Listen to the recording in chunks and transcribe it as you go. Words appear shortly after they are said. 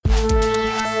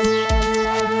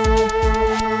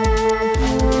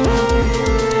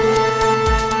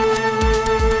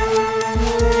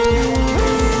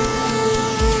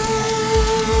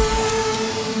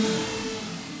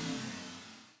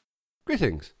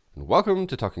Greetings, and welcome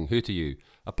to Talking Who to You,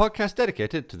 a podcast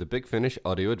dedicated to the Big Finish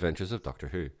audio adventures of Doctor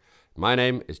Who. My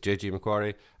name is JG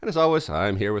Macquarie, and as always,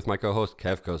 I'm here with my co-host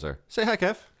Kev Kozer. Say hi,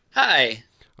 Kev. Hi.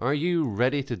 Are you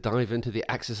ready to dive into the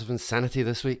Axis of Insanity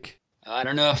this week? I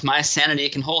don't know if my sanity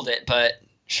can hold it, but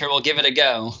sure, we'll give it a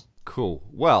go. Cool.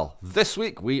 Well, this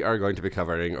week we are going to be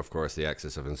covering, of course, the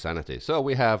Axis of Insanity. So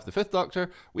we have the Fifth Doctor,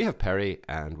 we have Peri,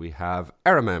 and we have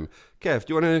Aramem. Kev,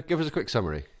 do you want to give us a quick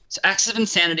summary? So Axis of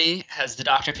Insanity has the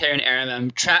Doctor, Peri, and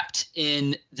Aramem trapped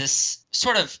in this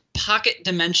sort of pocket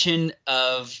dimension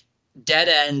of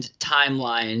dead-end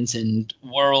timelines and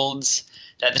worlds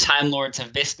that the Time Lords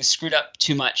have basically screwed up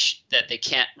too much that they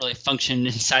can't really function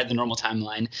inside the normal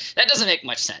timeline. That doesn't make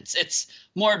much sense. It's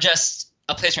more just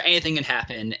a place where anything can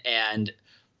happen and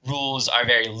rules are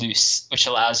very loose, which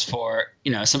allows for,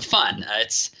 some fun.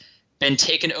 It's been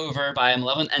taken over by a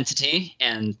malevolent entity,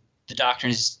 and the Doctor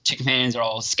and his two companions are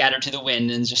all scattered to the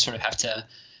wind and just sort of have to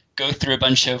go through a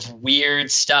bunch of weird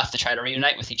stuff to try to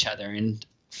reunite with each other and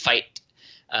fight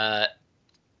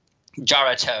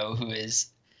Jarato, who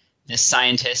is this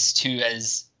scientist who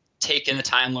has taken the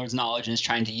Time Lord's knowledge and is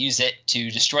trying to use it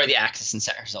to destroy the Axis and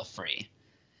set herself free.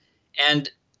 And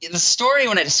the story,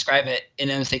 when I describe it, and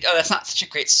I think, oh, that's not such a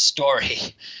great story,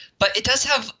 but it does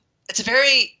have, it's a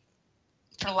very,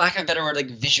 for lack of a better word,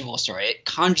 like visual story. It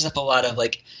conjures up a lot of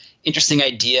like interesting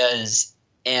ideas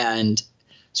and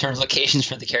sort of locations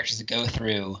for the characters to go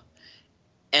through.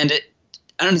 And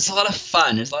it's a lot of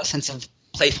fun. There's a lot of sense of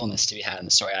playfulness to be had in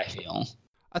the story, I feel.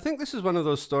 I think this is one of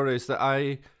those stories that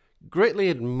I greatly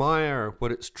admire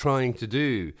what it's trying to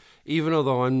do, even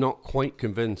although I'm not quite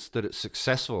convinced that it's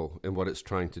successful in what it's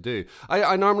trying to do.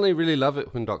 I normally really love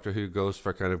it when Doctor Who goes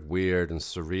for kind of weird and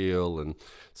surreal and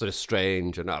sort of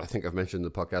strange, and I think I've mentioned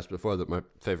in the podcast before that my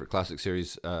favourite classic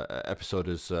series episode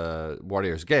is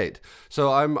Warrior's Gate.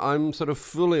 So I'm sort of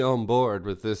fully on board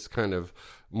with this kind of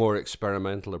more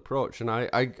experimental approach, and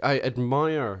I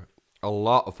admire a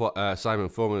lot of what Simon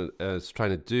Foreman is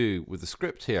trying to do with the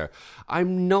script here.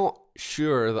 I'm not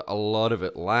sure that a lot of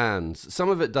it lands. Some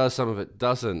of it does, some of it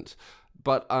doesn't.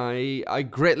 But I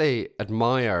greatly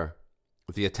admire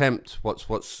the attempt,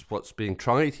 what's being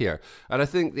tried here. And I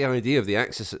think the idea of the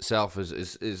Axis itself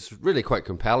is really quite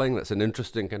compelling. That's an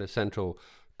interesting kind of central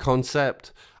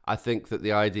concept. I think that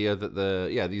the idea that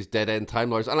these dead-end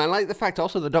Time Lords, and I like the fact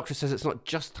also the Doctor says it's not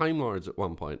just Time Lords at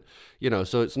one point,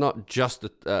 so it's not just,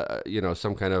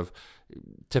 some kind of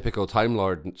typical Time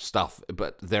Lord stuff,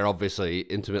 but they're obviously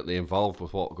intimately involved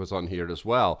with what goes on here as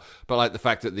well. But like the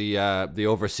fact that the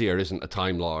Overseer isn't a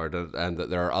Time Lord and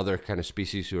that there are other kind of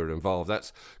species who are involved,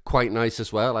 that's quite nice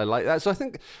as well. I like that. So I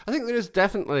think there is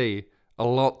definitely a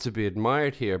lot to be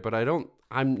admired here, but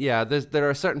there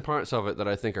are certain parts of it that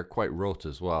I think are quite rote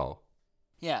as well.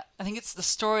 Yeah, I think it's the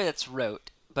story that's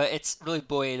rote, but it's really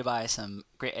buoyed by some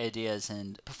great ideas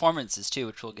and performances too,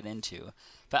 which we'll get into.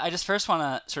 But I just first want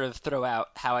to sort of throw out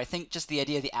how I think just the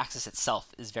idea of the Axis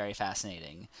itself is very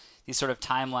fascinating. These sort of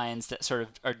timelines that sort of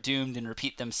are doomed and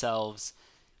repeat themselves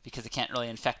because they can't really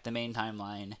infect the main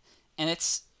timeline. And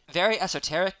it's very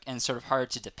esoteric and sort of hard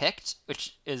to depict,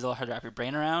 which is a little hard to wrap your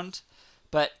brain around.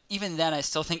 But even then, I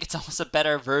still think it's almost a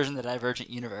better version of the Divergent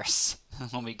Universe than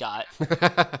what we got.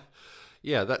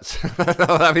 Yeah, that's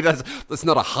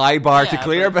not a high bar to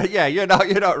clear, but yeah, you're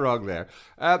not wrong there.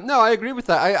 No, I agree with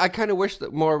that. I kind of wish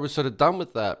that more was sort of done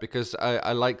with that, because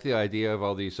I like the idea of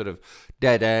all these sort of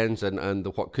dead ends and the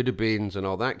what could have beens and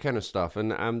all that kind of stuff,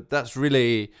 and that's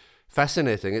really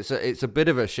fascinating. It's a bit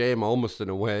of a shame, almost in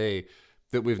a way,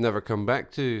 that we've never come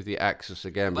back to the Axis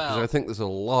again, because I think there's a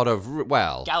lot of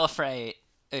Gallifrey,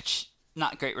 which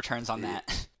not great returns on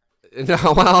that. No,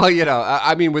 well,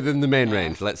 I mean within the main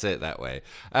range, let's say it that way.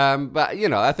 But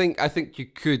I think you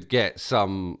could get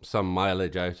some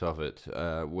mileage out of it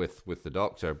with the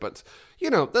Doctor. But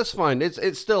that's fine.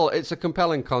 It's still a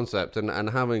compelling concept, and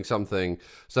having something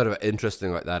sort of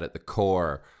interesting like that at the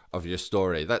core of your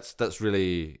story, that's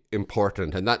really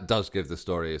important, and that does give the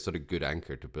story a sort of good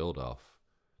anchor to build off.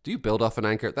 Do you build off an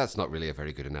anchor? That's not really a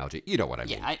very good analogy. You know what I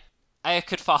mean. Yeah, I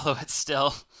could follow it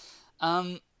still.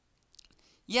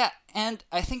 Yeah, and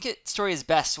I think story is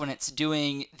best when it's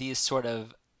doing these sort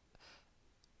of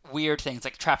weird things,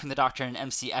 like trapping the Doctor in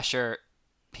MC Escher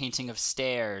painting of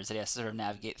stairs that he has to sort of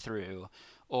navigate through,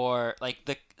 or like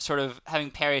the sort of having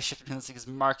Peri shift between this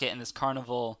market and this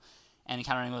carnival, and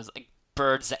encountering those like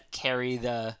birds that carry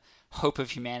the hope of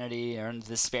humanity or the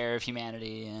despair of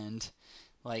humanity, and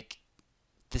like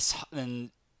this,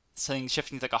 and something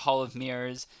shifting to like a hall of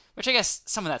mirrors, which I guess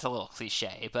some of that's a little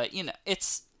cliche, but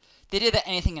it's the idea that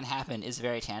anything can happen is a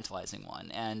very tantalizing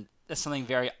one, and that's something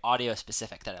very audio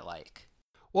specific that I like.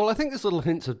 Well, I think there's little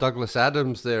hints of Douglas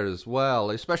Adams there as well,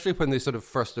 especially when they sort of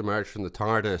first emerge from the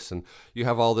TARDIS and you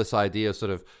have all this idea of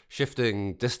sort of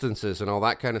shifting distances and all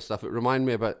that kind of stuff. It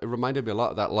reminded me a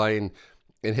lot of that line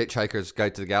in Hitchhiker's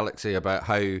Guide to the Galaxy about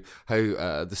how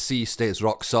the sea stays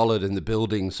rock solid and the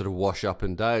buildings sort of wash up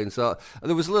and down. So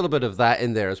there was a little bit of that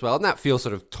in there as well, and that feels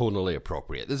sort of tonally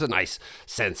appropriate. There's a nice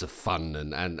sense of fun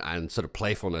and sort of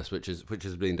playfulness which is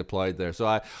being deployed there. So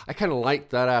I kind of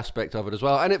liked that aspect of it as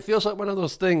well, and it feels like one of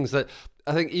those things that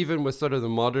I think even with sort of the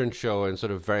modern show and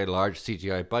sort of very large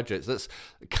CGI budgets, that's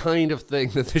the kind of thing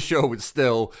that the show would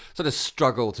still sort of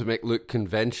struggle to make look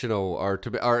conventional or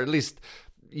at least,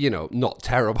 you know, not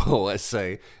terrible, let's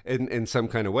say, in some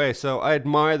kind of way. So I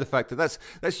admire the fact that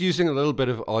that's using a little bit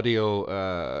of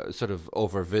audio sort of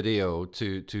over video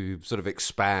to sort of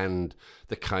expand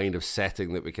the kind of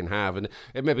setting that we can have. And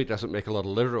it maybe doesn't make a lot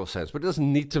of literal sense, but it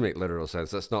doesn't need to make literal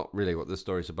sense. That's not really what this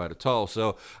story's about at all.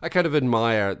 So I kind of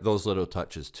admire those little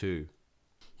touches too.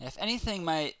 If anything,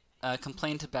 my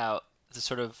complaint about the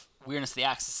sort of weirdness of the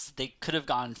axis, they could have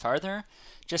gone farther.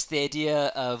 Just the idea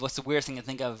of what's the weirdest thing to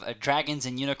think of, dragons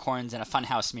and unicorns in a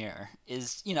funhouse mirror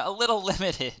is, you know, a little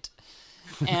limited.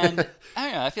 And I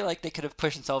don't know, I feel like they could have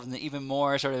pushed themselves into even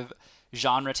more sort of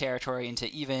genre territory, into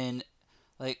even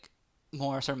like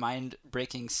more sort of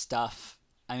mind-breaking stuff.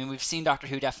 I mean, we've seen Doctor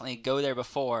Who definitely go there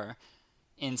before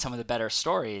in some of the better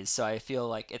stories, so I feel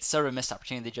like it's sort of a missed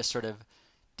opportunity. They just sort of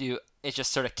do, it's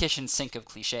just sort of kitchen sink of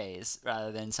cliches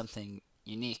rather than something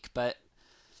unique. But,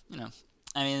 you know,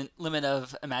 I mean, limit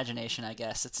of imagination, I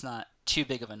guess. It's not too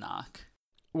big of a knock.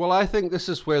 Well, I think this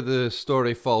is where the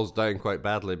story falls down quite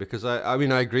badly, because I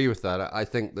mean, I agree with that. I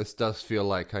think this does feel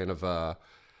like kind of a,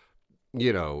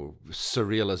 you know,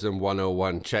 surrealism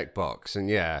 101 checkbox. And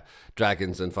yeah,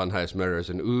 dragons and funhouse mirrors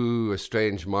and ooh, a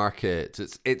strange market.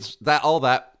 It's that, all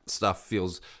that stuff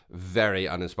feels very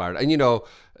uninspired. And, you know,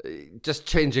 just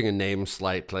changing a name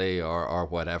slightly or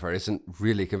whatever isn't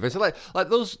really convincing. Like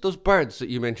those birds that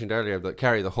you mentioned earlier that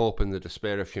carry the hope and the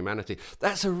despair of humanity.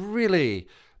 That's a really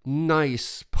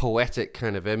nice poetic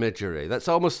kind of imagery. That's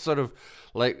almost sort of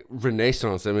like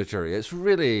Renaissance imagery. It's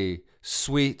really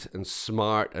sweet and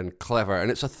smart and clever,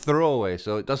 and it's a throwaway,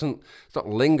 so it's not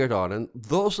lingered on, and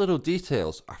those little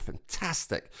details are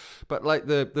fantastic. But like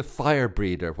the fire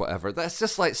breed or whatever, that's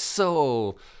just like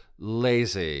so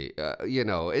lazy, you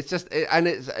know. It's just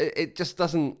it just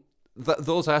doesn't.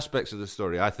 Those aspects of the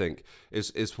story, I think,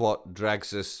 is what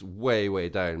drags us way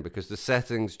down, because the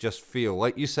settings just feel,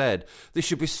 like you said, they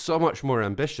should be so much more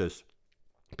ambitious.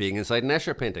 Being inside an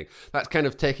Escher painting, that's kind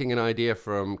of taking an idea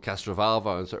from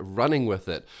Castrovalva and sort of running with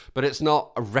it, but it's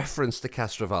not a reference to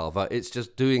Castrovalva. It's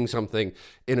just doing something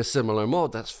in a similar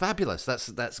mode. That's fabulous.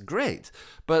 That's great.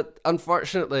 But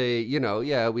unfortunately, you know,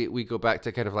 yeah, we go back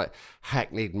to kind of like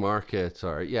hackneyed market,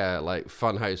 or yeah, like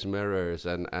funhouse mirrors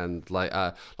and like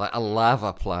a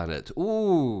lava planet.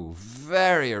 Ooh,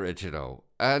 very original.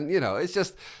 And you know, it's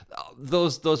just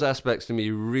those aspects to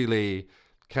me really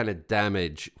kind of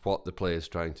damage what the play is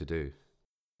trying to do.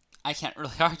 I can't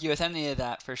really argue with any of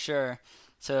that for sure.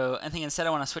 So I think instead I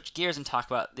want to switch gears and talk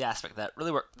about the aspect that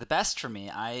really worked the best for me.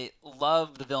 I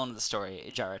love the villain of the story,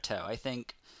 Jarrato. I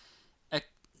think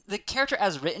the character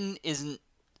as written isn't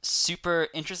super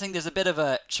interesting. There's a bit of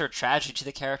a sort of tragedy to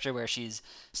the character where she's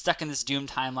stuck in this doomed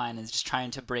timeline and is just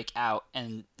trying to break out,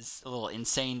 and is a little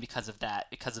insane because of that,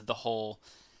 because of the whole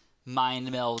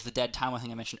mind meld, the dead timeline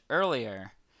thing I mentioned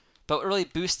earlier. But what really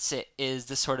boosts it is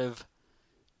this sort of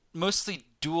mostly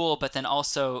dual, but then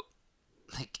also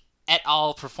like et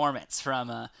al. Performance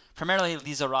from primarily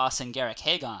Lisa Ross and Garrick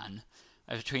Hagon,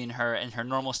 between her in her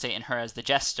normal state and her as the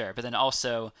Jester. But then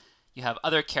also you have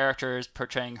other characters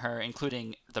portraying her,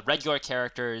 including the regular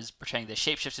characters portraying the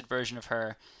shapeshifted version of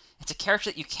her. It's a character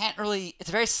that you can't really... It's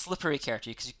a very slippery character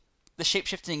because the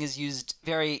shapeshifting is used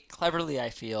very cleverly,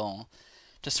 I feel,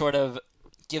 to sort of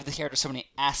give the character so many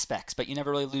aspects, but you never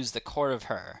really lose the core of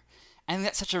her. I think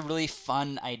that's such a really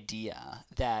fun idea,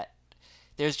 that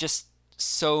there's just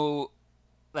so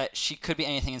that she could be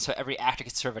anything, and so every actor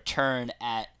gets sort of a turn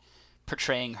at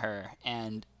portraying her,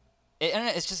 and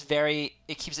it's just very,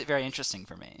 it keeps it very interesting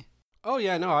for me. Oh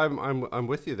yeah, no, I'm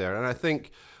with you there, and I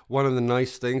think one of the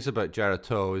nice things about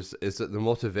Jarrato is that the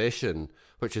motivation,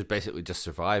 which is basically just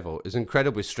survival, is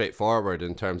incredibly straightforward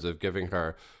in terms of giving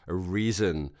her a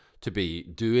reason to be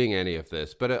doing any of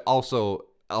this, but it also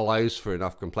allows for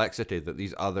enough complexity that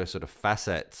these other sort of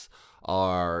facets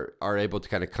are able to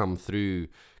kind of come through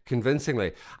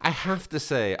convincingly. I have to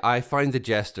say, I find the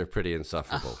Jester pretty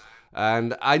insufferable.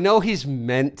 And I know he's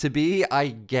meant to be, I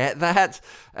get that,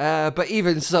 but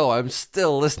even so, I'm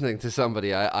still listening to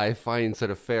somebody I find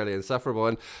sort of fairly insufferable.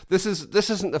 And this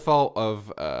isn't the fault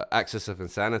of Axis of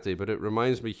Insanity, but it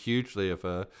reminds me hugely of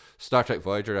a Star Trek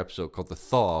Voyager episode called The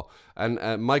Thaw.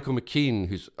 And Michael McKean,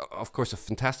 who's of course a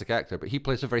fantastic actor, but he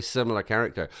plays a very similar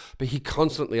character, but he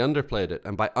constantly underplayed it.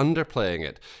 And by underplaying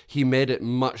it, he made it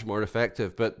much more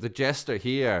effective. But the Jester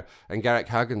here and Garrick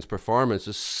Hagen's performance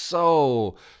is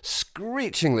so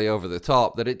screechingly over the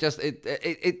top that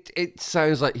it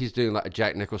sounds like he's doing like a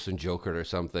Jack Nicholson Joker or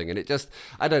something, and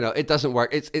I don't know, it doesn't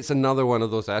work. It's another one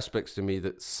of those aspects to me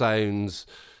that sounds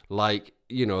like,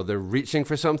 you know, they're reaching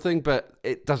for something, but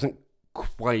it doesn't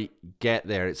quite get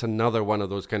there. It's another one of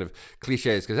those kind of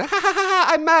cliches, because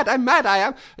I'm mad, I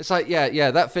am. It's like, yeah,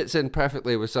 that fits in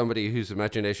perfectly with somebody whose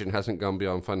imagination hasn't gone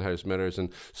beyond funhouse mirrors and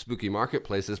spooky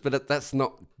marketplaces, but that's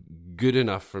not good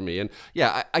enough for me. And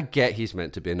yeah, I get he's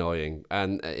meant to be annoying,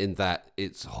 and in that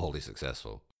it's wholly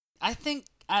successful. I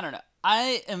don't know.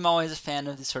 I am always a fan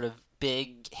of these sort of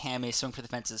big, hammy, swing for the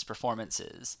fences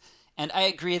performances, and I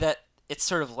agree that it's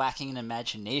sort of lacking in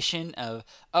imagination of,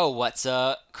 oh, what's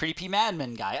a creepy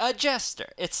madman guy? A jester.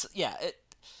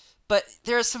 But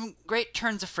there are some great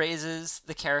turns of phrases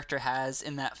the character has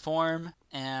in that form,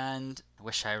 and I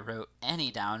wish I wrote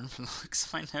any down from the looks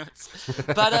of my notes.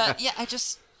 But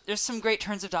there's some great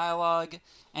turns of dialogue,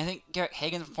 and I think Garrick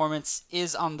Hagen's performance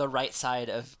is on the right side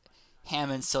of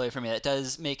ham and silly for me. That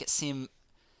does make it seem,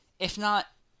 if not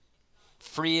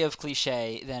free of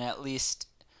cliche, then at least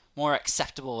more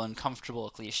acceptable and comfortable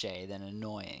cliche than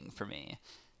annoying for me.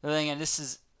 But then again,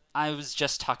 I was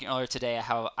just talking earlier today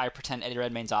how I pretend Eddie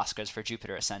Redmayne's Oscars for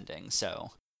Jupiter Ascending,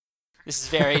 so this is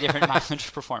very different mileage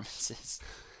of performances.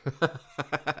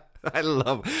 I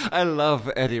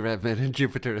love Eddie Redmayne in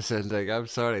Jupiter Ascending. I'm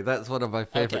sorry, that's one of my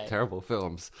favorite terrible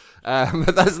films.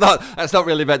 But that's not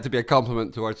really meant to be a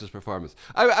compliment towards his performance.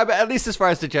 At least as far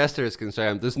as the Jester is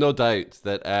concerned, there's no doubt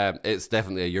that it's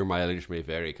definitely a your mileage may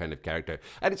vary kind of character,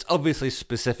 and it's obviously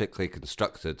specifically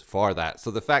constructed for that. So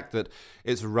the fact that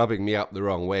it's rubbing me up the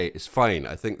wrong way is fine.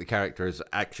 I think the character is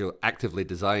actively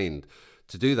designed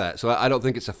to do that. So I don't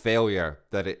think it's a failure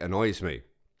that it annoys me,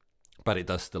 but it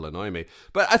does still annoy me.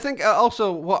 But I think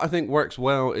also what I think works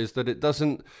well is that it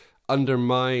doesn't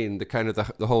undermine the kind of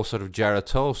the whole sort of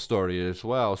Jericho story as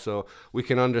well. So we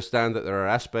can understand that there are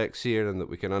aspects here, and that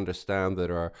we can understand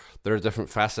that there are different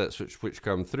facets which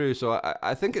come through. So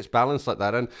I think it's balanced like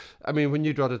that. And I mean, when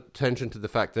you draw attention to the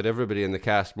fact that everybody in the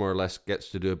cast more or less gets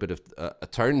to do a bit of a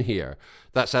turn here,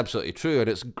 that's absolutely true. And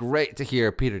it's great to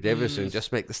hear Peter Davison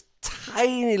just make this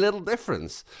tiny little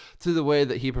difference to the way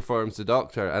that he performs the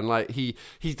Doctor, and like he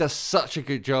does such a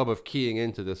good job of keying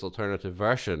into this alternative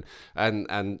version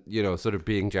and you know, sort of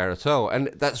being Jericho, and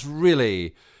that's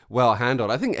really well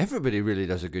handled. I think everybody really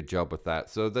does a good job with that.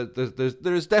 So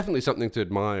there's definitely something to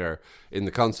admire in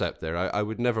the concept there. I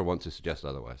would never want to suggest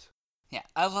otherwise. Yeah,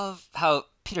 I love how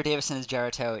Peter Davison as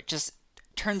Jericho, it just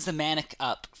turns the manic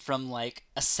up from like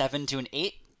a 7 to an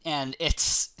 8, and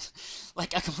it's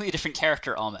like a completely different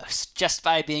character almost, just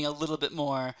by being a little bit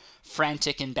more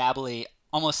frantic and babbly,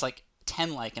 almost like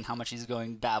 10-like in how much he's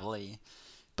going babbly.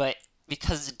 But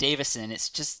because of Davison, it's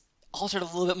just altered a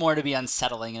little bit more to be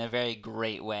unsettling in a very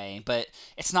great way. But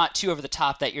it's not too over the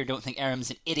top that you don't think Aram's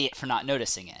an idiot for not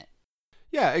noticing it.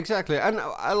 Yeah, exactly. And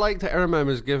I like that Aram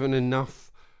is given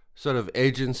enough sort of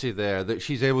agency there that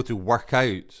she's able to work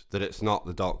out that it's not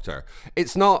the Doctor.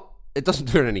 It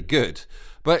doesn't do her any good,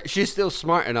 but she's still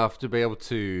smart enough to be able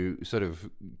to sort of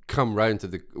come round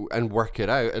to and work it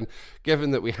out. And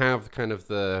given that we have kind of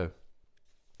the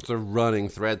sort of running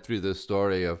thread through this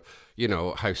story of, you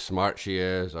know, how smart she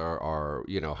is, or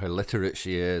you know, how literate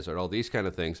she is, or all these kind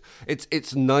of things,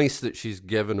 it's nice that she's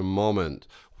given a moment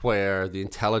where the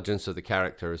intelligence of the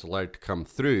character is allowed to come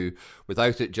through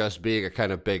without it just being a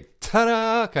kind of big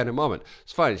ta-da kind of moment.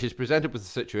 It's fine. She's presented with the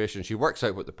situation. She works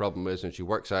out what the problem is, and she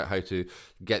works out how to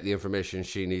get the information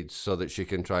she needs so that she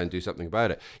can try and do something about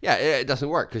it. Yeah, it doesn't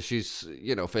work because she's,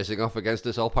 you know, facing off against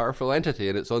this all-powerful entity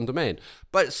in its own domain.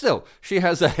 But still, she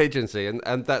has that agency,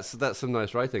 and that's some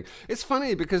nice writing. It's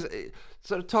funny because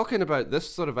sort of talking about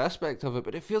this sort of aspect of it,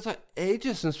 but it feels like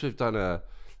ages since we've done a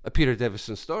Peter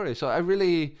Davison story. So I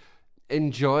really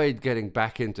enjoyed getting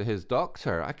back into his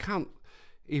Doctor. I can't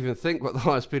even think what the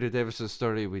last Peter Davison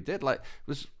story we did. Like, it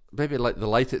was maybe like The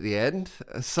Light at the End,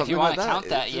 something like that. If you want to count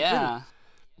that,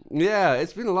 yeah.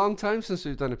 It's been a long time since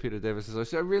we've done a Peter Davison story.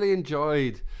 So I really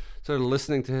enjoyed sort of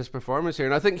listening to his performance here,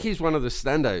 and I think he's one of the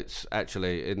standouts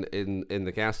actually in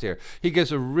the cast here. He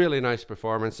gives a really nice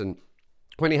performance, and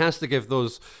when he has to give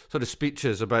those sort of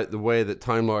speeches about the way that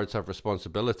Time Lords have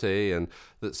responsibility and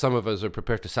that some of us are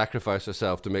prepared to sacrifice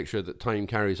ourselves to make sure that time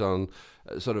carries on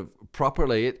sort of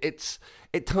properly,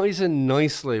 it ties in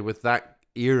nicely with that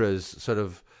era's sort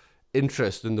of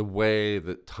interest in the way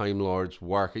that Time Lords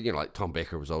work. You know, like Tom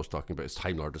Baker was always talking about his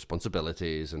Time Lord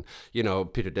responsibilities, and, you know,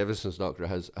 Peter Davison's Doctor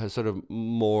has sort of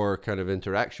more kind of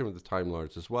interaction with the Time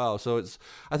Lords as well. So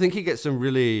I think he gets some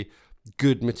really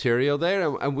good material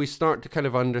there, and we start to kind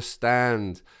of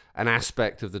understand an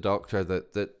aspect of the Doctor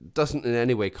that doesn't in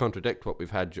any way contradict what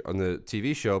we've had on the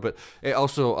TV show, but it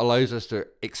also allows us to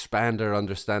expand our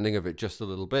understanding of it just a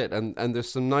little bit. And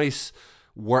there's some nice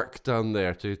work done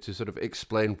there to sort of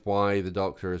explain why the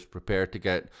Doctor is prepared to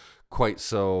get quite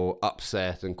so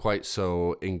upset and quite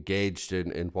so engaged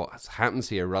in what happens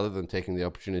here, rather than taking the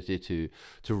opportunity to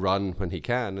run when he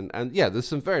can. And yeah, there's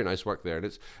some very nice work there,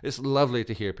 and it's lovely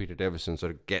to hear Peter Davison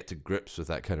sort of get to grips with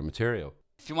that kind of material.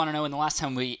 If you want to know when the last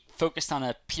time we focused on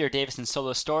a Peter Davison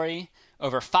solo story,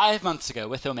 over 5 months ago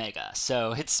with Omega,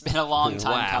 so it's been a long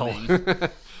time coming.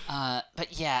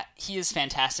 But yeah, he is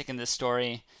fantastic in this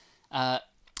story. I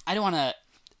do want to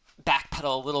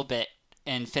backpedal a little bit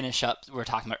and finish up what we were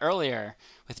talking about earlier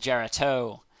with Jarratt.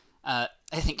 I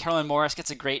think Carolyn Morris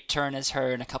gets a great turn as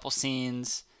her in a couple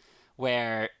scenes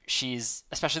where she's,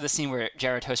 especially the scene where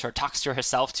Jarratt sort of talks to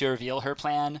herself to reveal her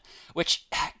plan, which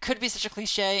could be such a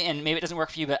cliche and maybe it doesn't work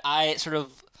for you, but I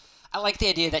like the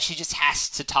idea that she just has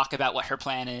to talk about what her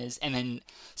plan is, and then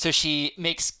so she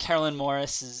makes Carolyn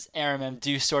Morris's Aramem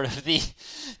do sort of the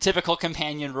typical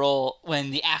companion role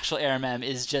when the actual Aramem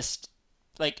is just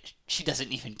like, she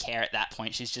doesn't even care at that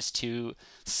point. She's just too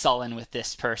sullen with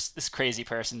this crazy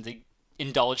person to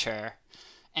indulge her.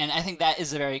 And I think that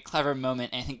is a very clever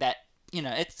moment. And I think that, you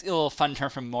know, it's a little fun turn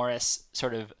from Morris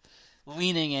sort of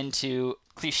leaning into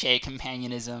cliche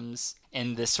companionisms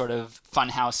in this sort of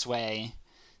funhouse way.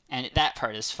 And that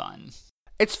part is fun.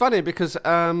 It's funny because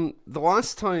the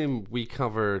last time we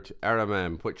covered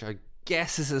Aramem, which I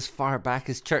guess is as far back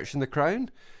as Church and the Crown,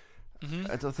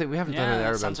 I don't think we haven't done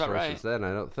an Aramem story since then,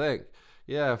 I don't think.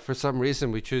 Yeah, for some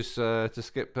reason we choose to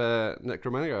skip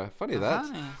Necromunda. Funny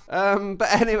that.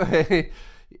 But anyway,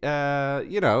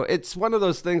 you know, it's one of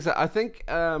those things that I think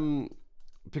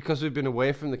because we've been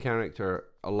away from the character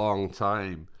a long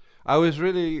time, I was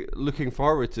really looking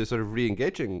forward to sort of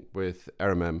re-engaging with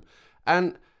Aramem.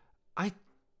 And I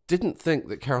didn't think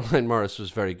that Caroline Morris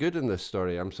was very good in this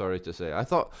story, I'm sorry to say. I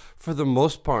thought for the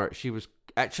most part she was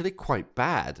actually quite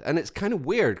bad, and it's kind of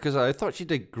weird because I thought she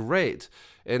did great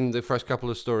in the first couple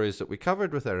of stories that we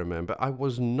covered with Aramem, but I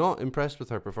was not impressed with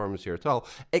her performance here at all,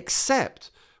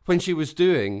 except when she was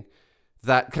doing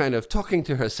that kind of talking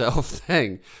to herself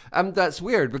thing. That's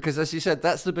weird because, as you said,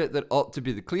 that's the bit that ought to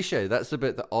be the cliche. That's the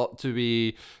bit that ought to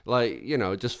be like, you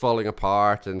know, just falling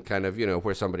apart and kind of, you know,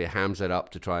 where somebody hams it up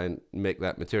to try and make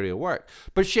that material work.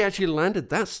 But she actually landed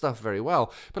that stuff very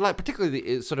well. But like particularly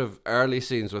the sort of early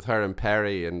scenes with her and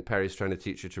Perry's trying to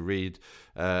teach her to read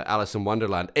Alice in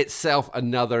Wonderland, itself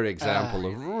another example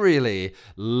of really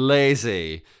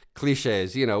lazy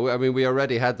cliches. You know, I mean, we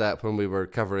already had that when we were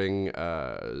covering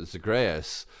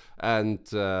Zagreus, and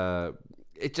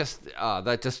it just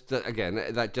that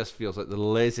just feels like the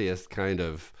laziest kind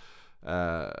of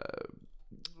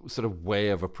sort of way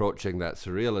of approaching that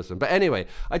surrealism. But anyway,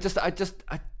 I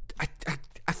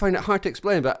find it hard to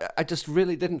explain, but I just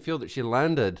really didn't feel that she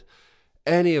landed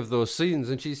any of those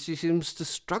scenes, and she seems to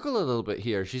struggle a little bit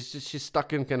here. She's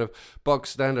stuck in kind of bog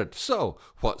standard, so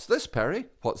what's this, Perry,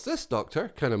 what's this,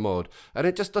 Doctor kind of mode, and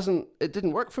it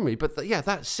didn't work for me. But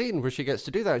that scene where she gets to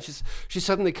do that, she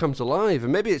suddenly comes alive,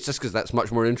 and maybe it's just because that's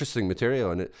much more interesting material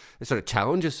and it sort of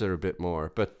challenges her a bit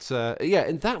more. But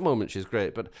in that moment she's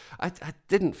great, but I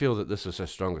didn't feel that this was her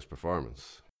strongest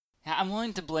performance. Yeah, I'm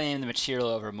willing to blame the material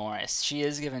over Morris. She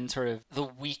is given sort of the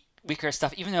weaker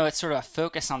stuff, even though it's sort of a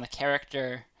focus on the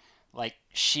character. Like,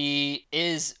 she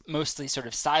is mostly sort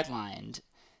of sidelined,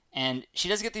 and she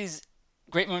does get these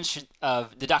great moments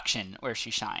of deduction where she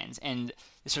shines, and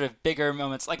the sort of bigger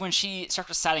moments, like when she starts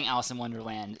reciting Alice in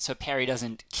Wonderland so Perry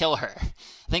doesn't kill her.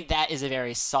 I think that is a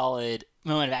very solid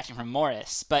moment of acting from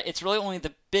Morris, but it's really only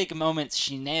the big moments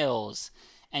she nails,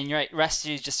 and you're right,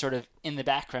 Rusty is just sort of in the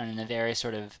background in a very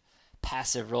sort of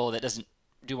passive role that doesn't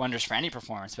do wonders for any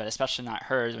performance, but especially not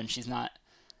hers when she's not.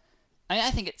 I mean,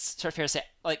 I think it's sort of fair to say,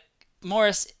 like,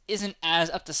 Morris isn't as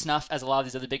up to snuff as a lot of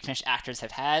these other Big Finish actors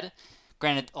have had.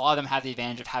 Granted, a lot of them have the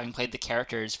advantage of having played the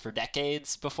characters for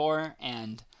decades before,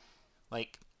 and,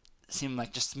 like, seem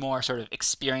like just more sort of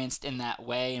experienced in that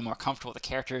way and more comfortable with the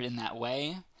character in that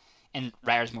way. And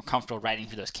writers more comfortable writing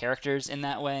for those characters in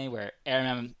that way, where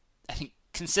Aramem, I think,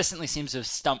 consistently seems to have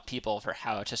stumped people for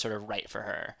how to sort of write for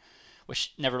her,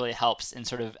 which never really helps and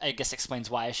sort of, I guess,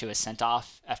 explains why she was sent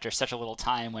off after such a little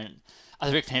time when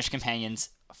other Big Finish companions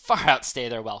far outstay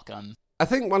their welcome. I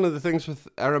think one of the things with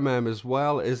Aramem as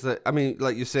well is that, I mean,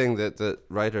 like you're saying, that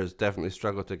writers definitely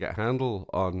struggle to get a handle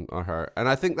on her. And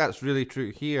I think that's really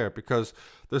true here, because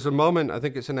there's a moment, I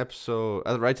think it's an episode,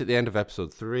 right at the end of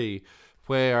episode 3,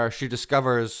 where she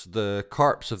discovers the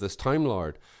corpse of this Time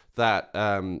Lord that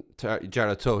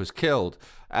Jarato has killed.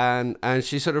 And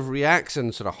she sort of reacts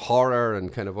in sort of horror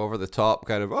and kind of over the top,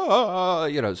 kind of,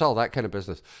 it's all that kind of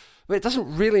business. But it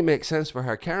doesn't really make sense for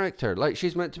her character. Like,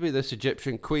 she's meant to be this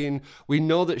Egyptian queen. We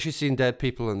know that she's seen dead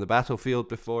people in the battlefield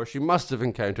before. She must have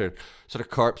encountered sort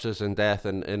of corpses and death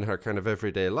in her kind of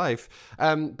everyday life.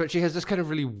 But she has this kind of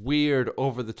really weird,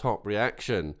 over-the-top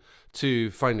reaction to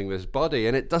finding this body.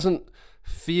 And it doesn't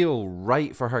feel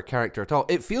right for her character at all.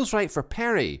 It feels right for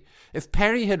Perry. If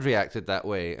Perry had reacted that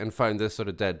way and found this sort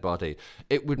of dead body,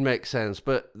 it would make sense.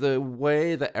 But the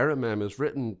way that Aramem is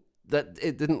written, that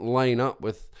it didn't line up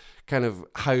with kind of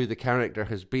how the character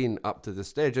has been up to this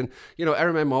stage. And,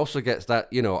 Aramem also gets that,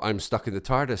 I'm stuck in the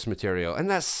TARDIS material. And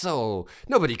that's so...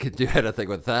 Nobody could do anything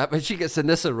with that. But she gets a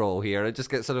Nyssa role here and just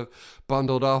gets sort of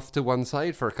bundled off to one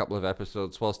side for a couple of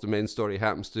episodes whilst the main story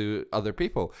happens to other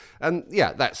people. And,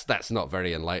 yeah, that's not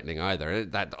very enlightening either.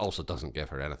 That also doesn't give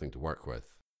her anything to work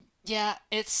with. Yeah,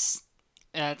 it's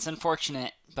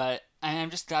unfortunate, but I'm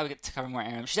just glad we get to cover more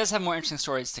Aram. She does have more interesting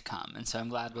stories to come, and so I'm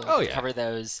glad we'll cover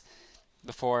those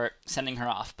before sending her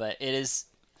off. But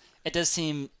it does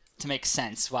seem to make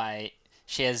sense why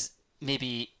she has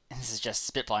maybe, and this is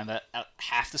just spitballing, but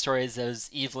half the stories of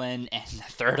Evelyn and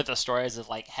a third of the stories of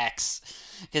like Hex,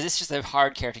 because it's just a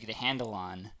hard character to get a handle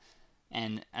on.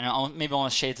 And maybe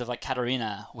almost shades of like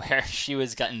Katarina, where she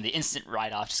was gotten the instant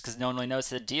write-off just because no one really knows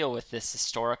how to deal with this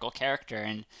historical character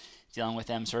and dealing with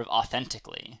them sort of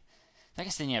authentically. I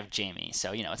guess then you have Jamie,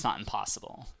 so, it's not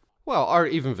impossible. Well, or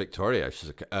even Victoria.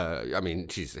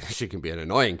 She can be an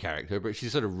annoying character, but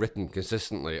she's sort of written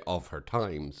consistently of her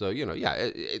time. So,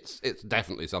 it's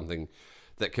definitely something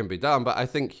that can be done. But I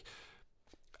think,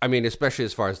 especially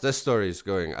as far as this story is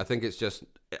going, I think it's just...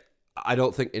 I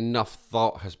don't think enough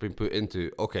thought has been put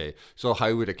into, okay, so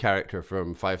how would a character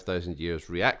from 5,000 years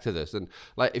react to this? And,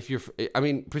 like,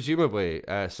 presumably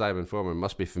Simon Foreman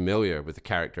must be familiar with the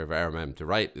character of Aramem to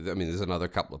write. There's another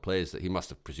couple of plays that he must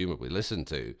have presumably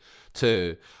listened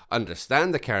to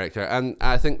understand the character. And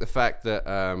I think the fact that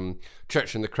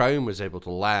Church and the Crown was able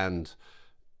to land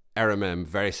Aramem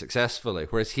very successfully,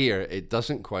 whereas here it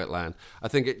doesn't quite land. I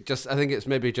think it's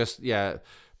maybe just,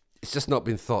 it's just not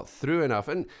been thought through enough.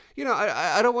 And,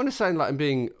 I don't want to sound like I'm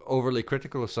being overly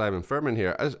critical of Simon Furman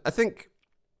here. I think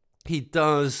he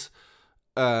does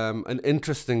an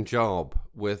interesting job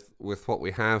with what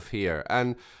we have here.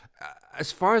 And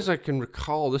as far as I can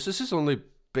recall, this is his only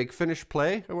Big Finish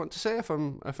play, I want to say, if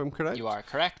I'm correct. You are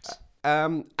correct.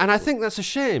 And I think that's a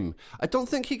shame. I don't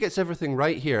think he gets everything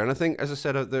right here. And I think, as I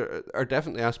said, there are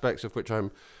definitely aspects of which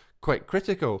I'm quite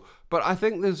critical, but I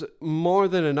think there's more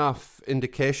than enough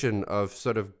indication of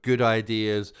sort of good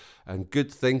ideas and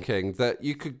good thinking that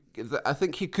I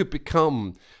think he could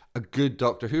become a good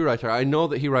Doctor Who writer. I know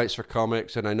that he writes for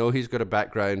comics, and I know he's got a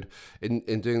background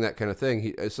in doing that kind of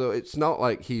thing. So it's not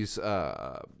like he's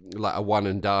like a one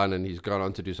and done and he's gone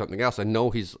on to do something else. I know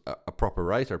he's a proper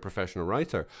writer, professional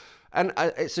writer. And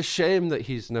it's a shame that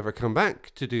he's never come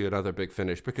back to do another Big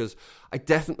Finish, because I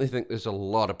definitely think there's a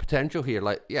lot of potential here.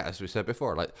 Like, as we said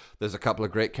before, like there's a couple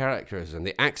of great characters, and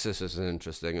the Axis is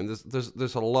interesting, and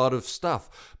there's a lot of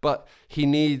stuff. But he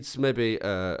needs maybe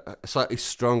a slightly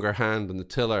stronger hand on the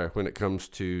tiller when it comes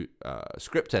to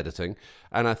script editing.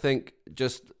 And I think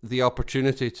just the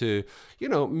opportunity to,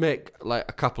 make like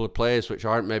a couple of plays which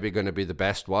aren't maybe going to be the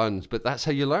best ones, but that's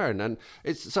how you learn. And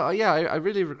I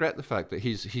really regret the fact that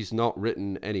he's not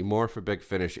written any more for Big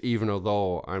Finish, even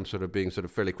although I'm sort of being sort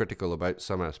of fairly critical about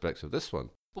some aspects of this one.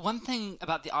 One thing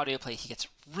about the audio play he gets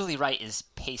really right is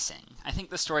pacing. I think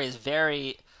the story is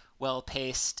very well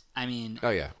paced.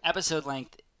 Episode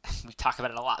length, we talk about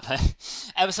it a lot, but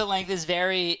episode length is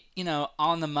very,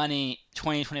 on the money,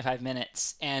 20, 25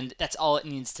 minutes, and that's all it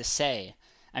needs to say.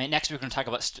 Next week we're going to talk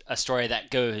about a story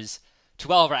that goes to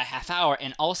well over a half hour,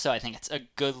 and also I think it's a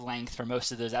good length for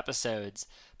most of those episodes.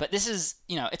 But this is,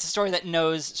 it's a story that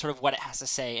knows sort of what it has to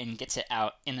say and gets it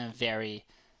out in a very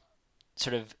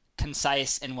sort of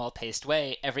concise and well-paced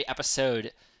way. Every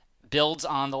episode builds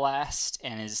on the last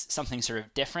and is something sort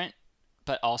of different,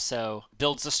 but also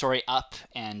builds the story up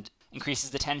and increases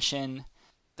the tension.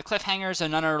 The cliffhangers are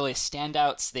none are really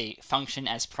standouts. They function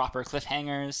as proper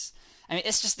cliffhangers.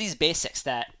 It's just these basics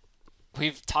that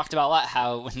we've talked about a lot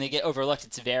how when they get overlooked,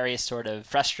 it's very sort of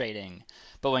frustrating.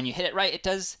 But when you hit it right, it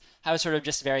does have a sort of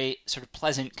just very sort of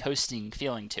pleasant coasting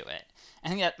feeling to it. I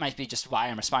think that might be just why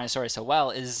I'm responding to the story so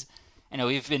well is,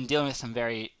 we've been dealing with some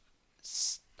very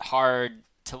hard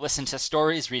to listen to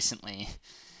stories recently.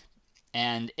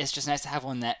 And it's just nice to have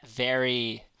one that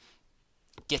very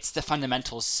gets the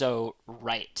fundamentals so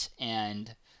right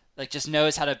and like just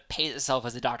knows how to pace itself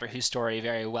as a Doctor Who story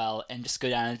very well and just go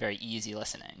down as very easy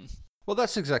listening. Well,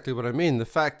 that's exactly what I mean. The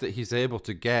fact that he's able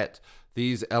to get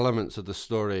these elements of the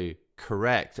story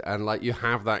correct and like you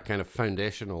have that kind of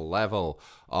foundational level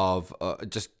of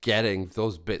just getting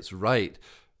those bits right,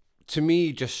 to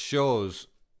me just shows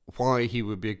why he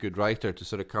would be a good writer to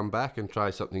sort of come back and try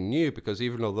something new, because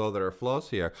even although there are flaws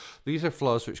here, these are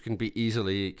flaws which can be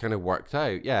easily kind of worked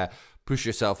out. Yeah, push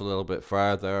yourself a little bit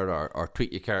further or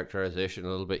tweak your characterization a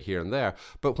little bit here and there.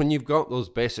 But when you've got those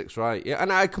basics right, yeah,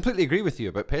 and I completely agree with you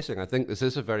about pacing. I think this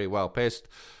is a very well-paced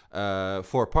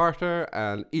four-parter,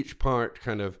 and each part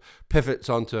kind of pivots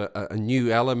onto a new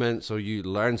element. So you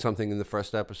learn something in the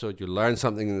first episode, you learn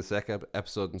something in the second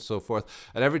episode, and so forth.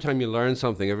 And every time you learn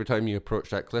something, every time you approach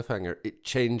that cliffhanger, it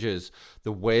changes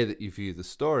the way that you view the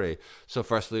story. So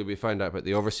firstly, we find out about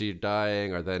the Overseer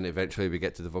dying, or then eventually we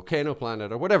get to the volcano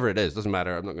planet, or whatever it is. Doesn't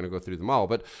matter. I'm not going to go through them all.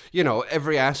 But,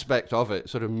 every aspect of it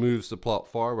sort of moves the plot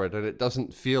forward, and it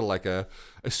doesn't feel like a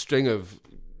string of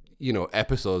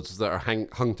episodes that are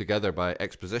hung together by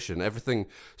exposition. Everything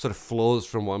sort of flows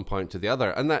from one point to the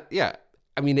other. And that,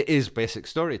 it is basic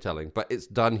storytelling, but it's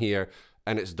done here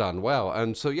and it's done well.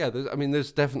 And so,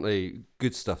 there's definitely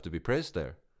good stuff to be praised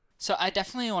there. So I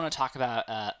definitely want to talk about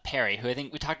Peri, who I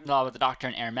think we talked a lot about the Doctor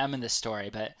and Aramem in this story,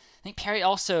 but I think Peri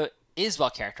also is well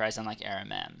characterized, unlike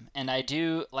Aramem. And I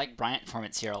do like Bryant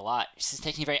performance here a lot. She's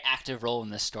taking a very active role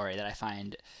in this story that I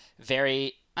find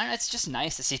very... it's just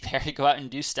nice to see Peri go out and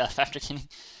do stuff after getting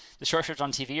the short shrift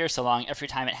on TV or so long. Every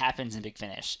time it happens in Big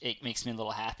Finish, it makes me a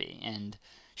little happy, and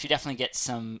she definitely gets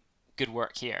some good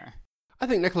work here. I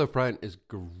think Nicola Bryant is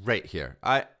great here.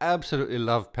 I absolutely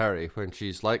love Peri when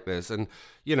she's like this. And,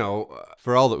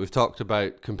 for all that we've talked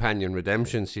about companion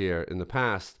redemptions here in the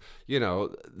past,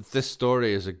 this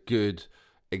story is a good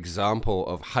example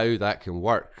of how that can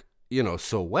work,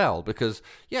 so well. Because,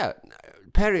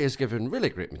 Peri is given really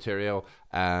great material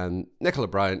and Nicola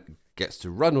Bryant gets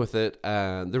to run with it,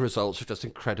 and the results are just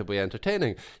incredibly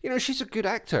entertaining. She's a good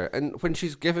actor, and when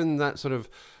she's given that sort of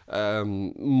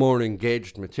more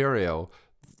engaged material,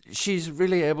 she's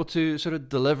really able to sort of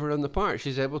deliver on the part.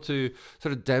 She's able to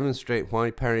sort of demonstrate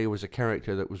why Peri was a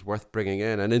character that was worth bringing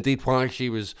in, and indeed why she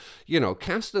was,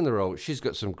 cast in the role. She's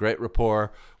got some great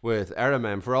rapport with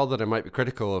Aramem. For all that I might be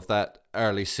critical of that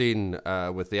early scene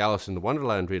with the Alice in the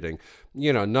Wonderland reading,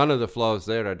 none of the flaws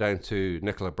there are down to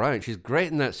Nicola Bryant. She's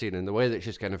great in that scene in the way that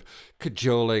she's kind of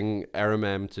cajoling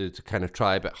Aramem to kind of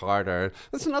try a bit harder.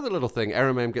 That's another little thing.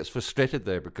 Aramem gets frustrated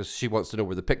there because she wants to know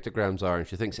where the pictograms are and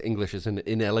she thinks English is an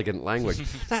inelegant language.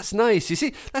 That's nice. You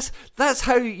see, that's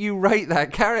how you write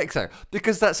that character,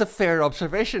 because that's a fair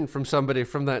observation from somebody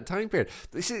from that time period.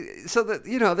 So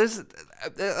that,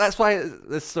 that's why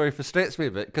this story frustrates me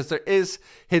a bit, because there is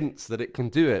hints that it can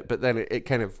do it, but then it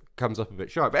kind of comes up a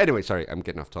bit short. But anyway, sorry, I'm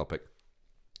getting off topic.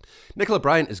 Nicola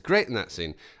Bryant is great in that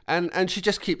scene, and she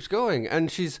just keeps going,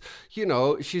 and she's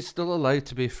still allowed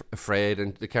to be afraid,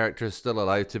 and the character is still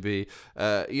allowed to be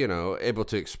able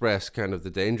to express kind of the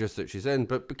dangers that she's in.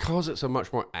 But because it's a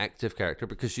much more active character,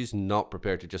 because she's not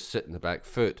prepared to just sit in the back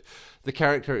foot, the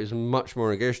character is much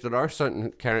more engaged. There are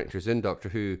certain characters in Doctor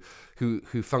Who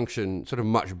who function sort of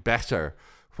much better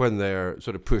when they're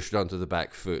sort of pushed onto the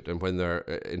back foot and when they're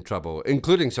in trouble,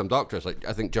 including some doctors. Like,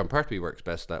 I think John Pertwee works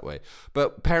best that way.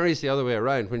 But Peri's the other way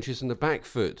around. When she's in the back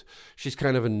foot, she's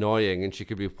kind of annoying and she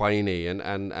could be whiny and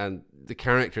the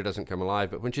character doesn't come alive.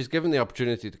 But when she's given the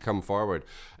opportunity to come forward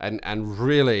and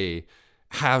really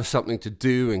have something to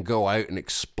do and go out and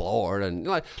explore, and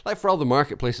like for all the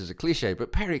marketplace is a cliche,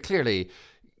 but Peri clearly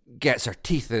gets her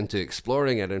teeth into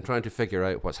exploring it and trying to figure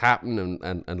out what's happened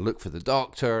and look for the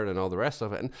Doctor and all the rest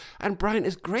of it. And Bryant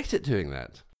is great at doing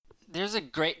that. There's a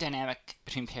great dynamic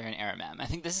between Peri and Aramem. I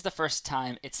think this is the first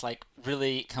time it's like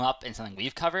really come up in something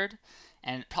we've covered,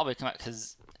 and probably come up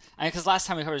because last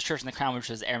time we covered Church in the Crown, which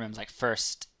was Aramem's like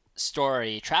first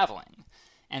story traveling.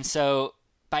 And so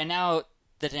by now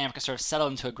the dynamic has sort of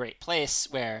settled into a great place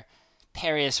where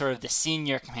Peri is sort of the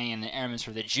senior companion and Aramem is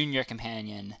sort of the junior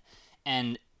companion,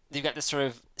 and they've got this sort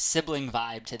of sibling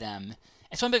vibe to them.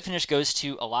 It's one Big Finish goes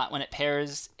to a lot when it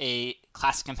pairs a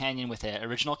classic companion with an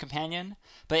original companion,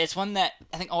 but it's one that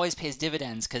I think always pays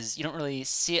dividends because you don't really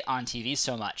see it on TV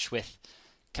so much, with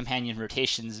companion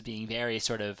rotations being very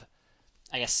sort of,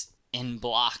 I guess, in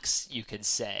blocks, you could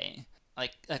say.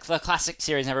 Like the classic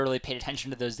series never really paid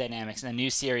attention to those dynamics, and the new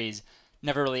series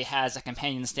never really has a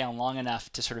companion stay on long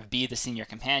enough to sort of be the senior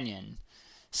companion.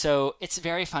 So it's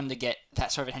very fun to get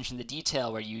that sort of attention to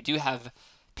detail where you do have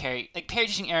Perry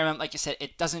teaching Aramem, like you said,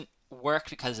 it doesn't work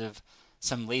because of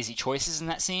some lazy choices in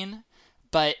that scene,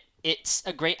 but it's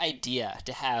a great idea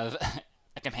to have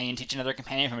a companion teach another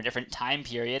companion from a different time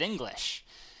period English.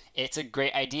 It's a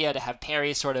great idea to have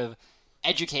Perry sort of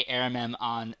educate Aramem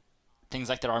on things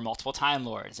like there are multiple Time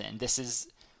Lords, and this is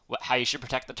how you should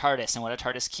protect the TARDIS and what a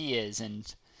TARDIS key is,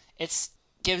 and it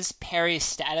gives Perry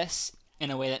status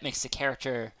in a way that makes the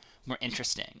character more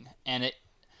interesting, and it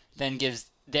then gives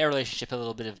their relationship a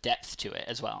little bit of depth to it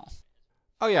as well.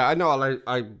 Oh yeah, I know.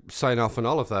 I sign off on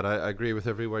all of that. I agree with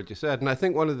every word you said, and I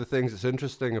think one of the things that's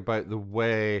interesting about the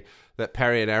way that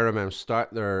Perry and Aramem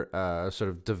start their sort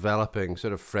of developing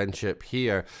sort of friendship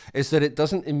here is that it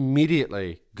doesn't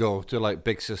immediately go to like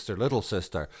big sister, little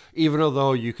sister, even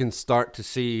although you can start to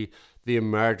see the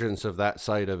emergence of that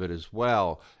side of it as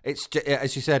well. It's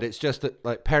as you said, it's just that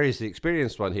like Perry's the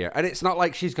experienced one here, and it's not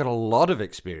like she's got a lot of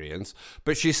experience,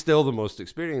 but she's still the most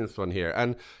experienced one here.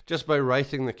 And just by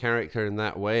writing the character in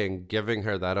that way and giving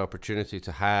her that opportunity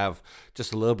to have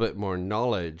just a little bit more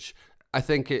knowledge, I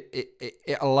think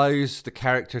it allows the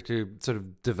character to sort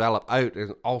of develop out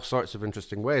in all sorts of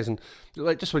interesting ways. And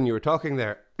like just when you were talking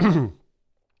there,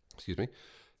 excuse me.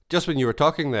 Just when you were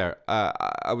talking there,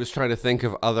 I was trying to think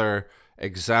of other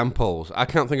examples. I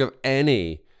can't think of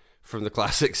any from the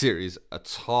classic series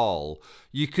at all.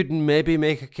 You could maybe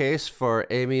make a case for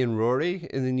Amy and Rory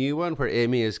in the new one, where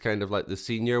Amy is kind of like the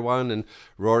senior one and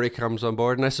Rory comes on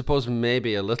board. And I suppose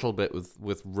maybe a little bit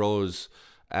with Rose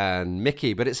and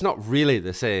Mickey, but it's not really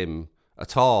the same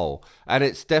at all. And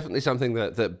it's definitely something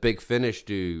that Big Finish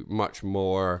do much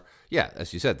more, yeah,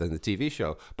 as you said, than the TV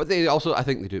show. But they also, I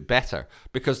think they do it better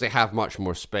because they have much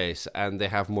more space and they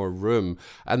have more room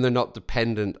and they're not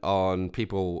dependent on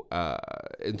people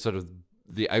in sort of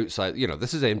the outside. You know,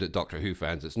 this is aimed at Doctor Who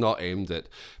fans. It's not aimed at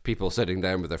people sitting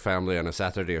down with their family on a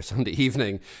Saturday or Sunday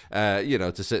evening,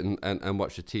 to sit and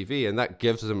watch the TV. And that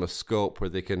gives them a scope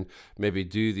where they can maybe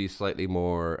do these slightly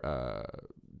more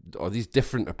or these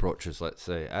different approaches, let's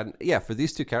say. And yeah, for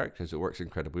these two characters, it works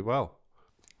incredibly well.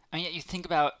 I mean, you think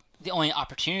about the only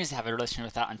opportunities to have a relationship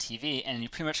with that on TV, and you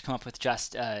pretty much come up with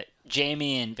just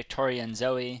Jamie and Victoria and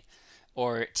Zoe,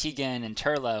 or Tegan and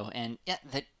Turlough, and yeah,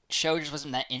 the show just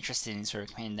wasn't that interested in sort of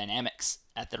companion dynamics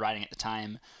at the writing at the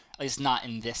time, at least not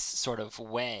in this sort of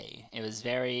way. It was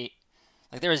very,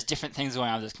 like, there was different things going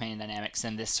on with those companion dynamics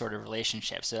than this sort of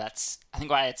relationship, so that's, I think,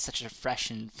 why it's such a fresh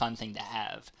and fun thing to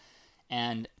have.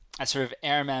 And as sort of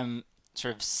Aramem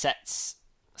sort of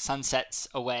sunsets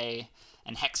away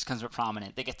and Hex becomes more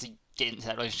prominent, they get to get into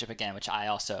that relationship again, which I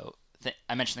also,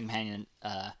 I mentioned the companion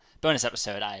bonus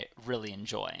episode, I really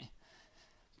enjoy.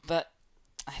 But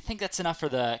I think that's enough for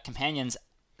the companions.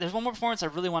 There's one more performance I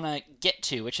really want to get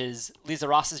to, which is Lisa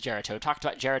Ross's Geritol. Talked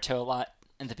about Geritol a lot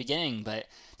in the beginning, but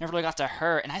never really got to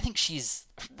her, and I think she's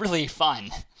really fun.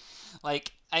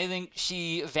 Like, I think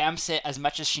she vamps it as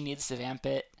much as she needs to vamp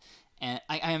it. And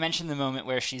I mentioned the moment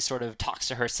where she sort of talks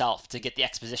to herself to get the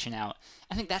exposition out.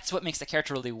 I think that's what makes the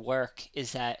character really work,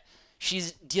 is that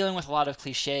she's dealing with a lot of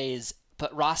cliches,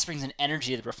 but Ross brings an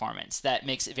energy to the performance that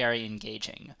makes it very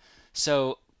engaging.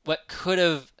 So what could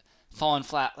have fallen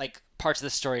flat, like parts of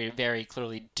the story very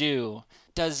clearly do,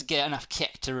 does get enough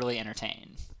kick to really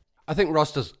entertain. I think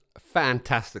Ross does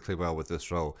fantastically well with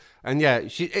this role, and yeah,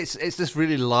 it's this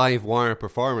really live wire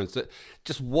performance that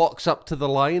just walks up to the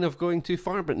line of going too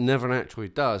far but never actually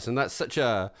does, and that's such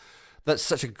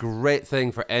a great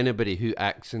thing for anybody who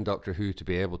acts in Doctor Who to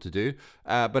be able to do,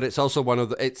 but it's also one of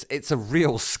the it's a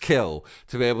real skill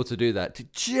to be able to do that, to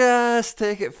just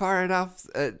take it far enough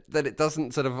that it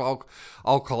doesn't sort of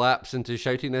all collapse into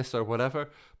shoutiness or whatever.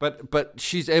 But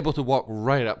she's able to walk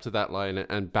right up to that line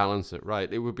and balance it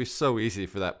right. It would be so easy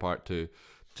for that part to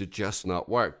just not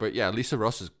work. But yeah, Lisa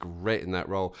Ross is great in that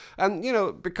role. And, you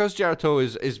know, because Geritol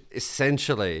is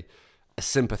essentially a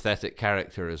sympathetic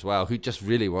character as well, who just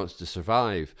really wants to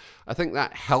survive, I think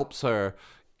that helps her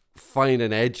find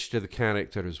an edge to the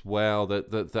character as well,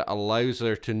 that allows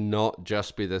her to not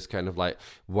just be this kind of like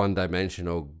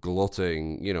one-dimensional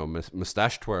gloating, you know,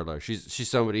 mustache twirler.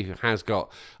 She's somebody who has got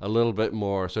a little bit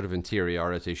more sort of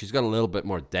interiority. She's got a little bit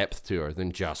more depth to her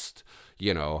than just,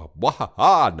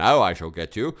 wahaha, now I shall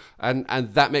get you, and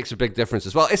that makes a big difference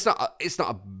as well. It's not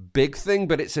a big thing,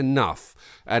 but it's enough,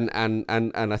 and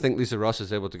I think Lisa Ross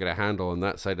is able to get a handle on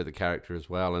that side of the character as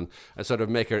well, and sort of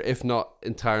make her, if not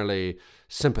entirely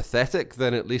sympathetic,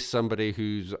 then at least somebody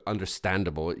who's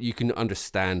understandable. You can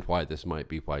understand why this might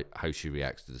be how she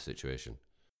reacts to the situation.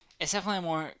 It's definitely a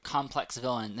more complex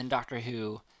villain than Doctor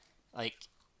Who. Like,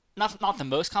 not the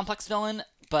most complex villain,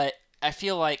 but I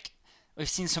feel like we've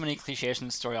seen so many cliches from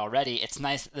the story already. It's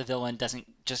nice that the villain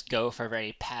doesn't just go for a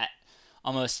very pat,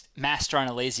 almost Master on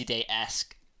a Lazy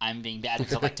Day-esque, I'm being bad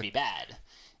because I like to be bad.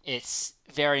 It's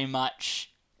very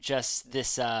much just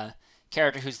this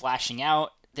character who's lashing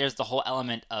out. There's the whole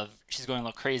element of she's going a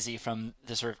little crazy from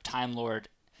the sort of Time Lord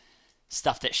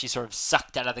stuff that she sort of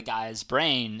sucked out of the guy's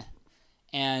brain.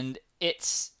 And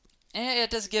it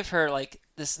does give her like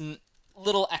this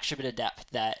little extra bit of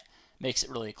depth that makes it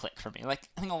really click for me. Like,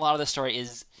 I think a lot of the story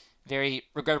is very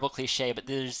regrettable cliche, but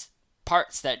there's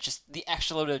parts that just the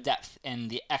extra little bit of depth and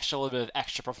the extra little bit of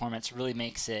extra performance really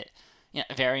makes it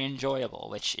very enjoyable,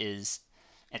 which is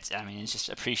it's just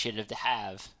appreciative to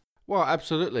have. Well,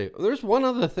 absolutely. There's one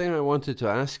other thing I wanted to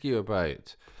ask you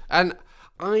about, and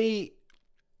I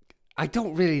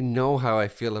don't really know how I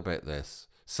feel about this.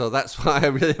 So that's why I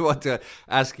really want to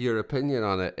ask your opinion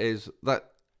on it, is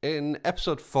that in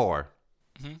episode 4,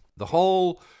 the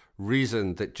whole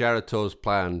reason that Jarato's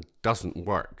plan doesn't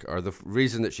work, or the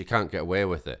reason that she can't get away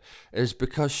with it, is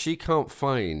because she can't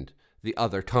find the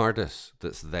other TARDIS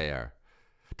that's there.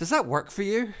 Does that work for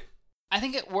you? I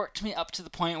think it worked me up to the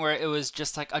point where it was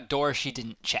just like a door she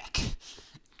didn't check.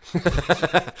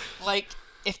 Like,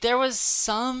 if there was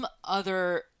some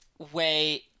other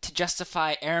way to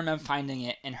justify RMM finding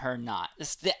it and her not.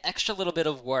 It's the extra little bit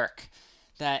of work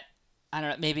that, I don't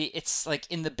know, maybe it's like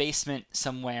in the basement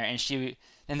somewhere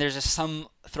and there's just some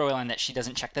throwaway line that she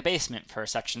doesn't check the basement for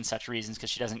such and such reasons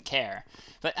because she doesn't care.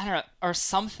 But I don't know, or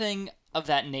something of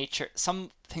that nature,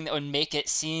 something that would make it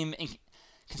seem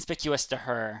conspicuous to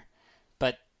her,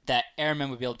 but that RMM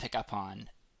would be able to pick up on,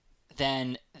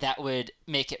 then that would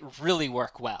make it really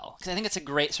work well. Because I think it's a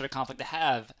great sort of conflict to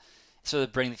have, sort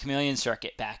of bring the chameleon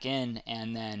circuit back in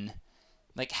and then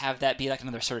like have that be like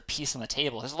another sort of piece on the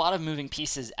table. There's a lot of moving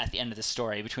pieces at the end of the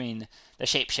story between the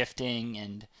shape-shifting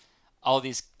and all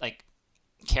these like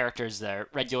characters there,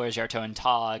 regulars, Yarato and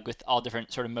Tog, with all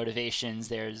different sort of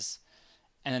motivations. And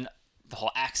then the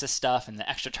whole Axis stuff and the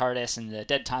extra TARDIS and the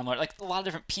dead Time Lord, like a lot of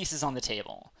different pieces on the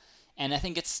table. And I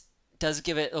think does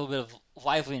give it a little bit of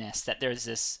liveliness that there's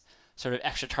this sort of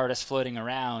extra TARDIS floating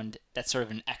around that's sort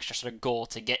of an extra sort of goal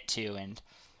to get to and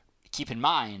keep in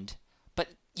mind. But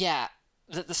yeah,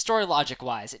 the story logic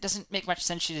wise, it doesn't make much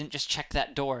sense she didn't just check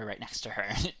that door right next to her.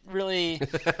 It really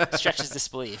stretches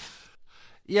disbelief.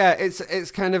 Yeah, it's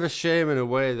kind of a shame in a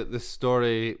way that this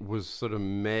story was sort of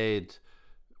made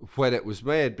when it was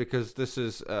made, because this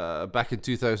is back in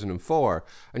 2004,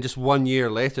 and just 1 year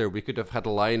later we could have had a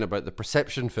line about the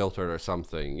perception filter or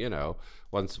something,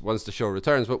 once the show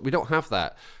returns, but we don't have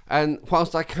that. And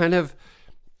whilst I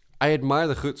admire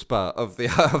the chutzpah of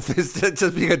this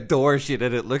just being a door she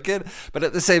didn't look in, but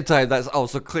at the same time that's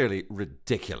also clearly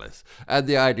ridiculous. And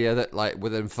the idea that like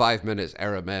within 5 minutes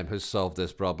RMM has solved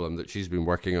this problem that she's been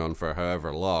working on for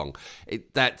however long, I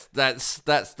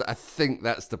think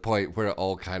that's the point where it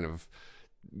all kind of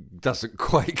doesn't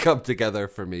quite come together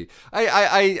for me.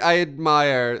 I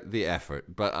admire the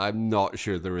effort, but I'm not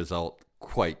sure the result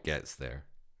quite gets there.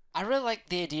 I really like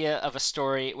the idea of a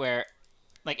story where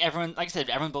everyone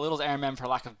belittles RMM for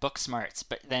lack of book smarts,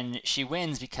 but then she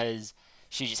wins because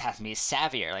she just has to be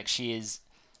savvier. Like, she is,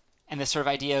 and this sort of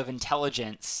idea of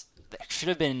intelligence that should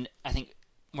have been, I think,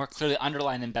 more clearly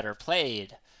underlined and better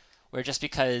played, where just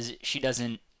because she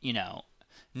doesn't,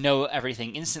 know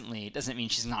everything instantly doesn't mean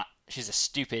she's a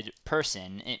stupid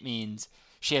person. It means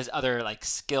she has other,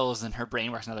 skills and her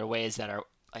brain works in other ways that are,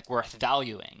 worth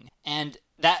valuing. And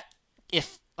that,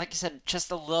 if, like you said,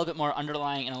 just a little bit more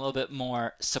underlying and a little bit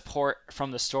more support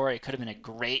from the story could have been a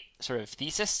great sort of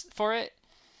thesis for it.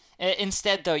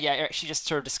 Instead, though, she just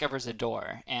sort of discovers a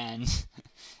door, and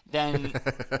then,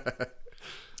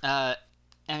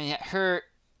 her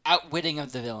outwitting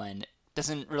of the villain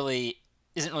isn't really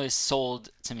sold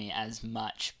to me as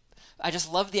much. I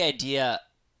just love the idea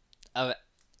of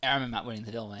RMM outwitting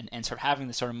the villain and sort of having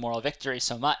this sort of moral victory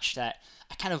so much that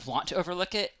I kind of want to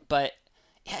overlook it, but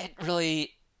yeah,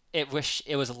 I wish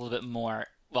it was a little bit more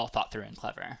well thought through and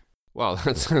clever. Well,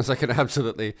 that sounds like an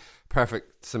absolutely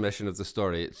perfect summation of the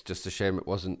story. It's just a shame it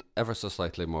wasn't ever so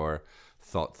slightly more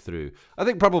thought through. I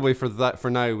think probably for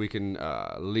now we can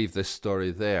leave this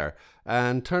story there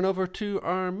and turn over to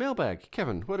our mailbag.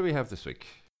 Kevin, what do we have this week?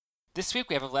 This week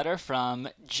we have a letter from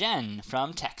Jen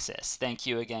from Texas. Thank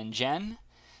you again, Jen.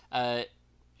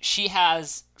 She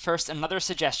has, first, another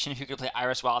suggestion who could play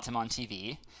Iris Waltham on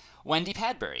TV, Wendy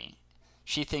Padbury.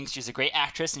 She thinks she's a great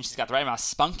actress and she's got the right amount of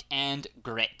spunk and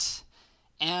grit.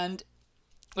 And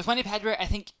with Wendy Padbury, I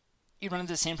think you run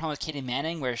into the same problem with Katie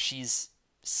Manning, where she's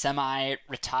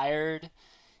semi-retired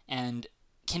and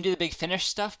can do the Big Finish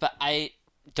stuff, but I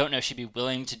don't know if she'd be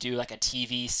willing to do like a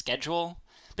TV schedule.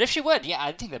 But if she would, yeah,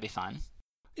 I think that'd be fun.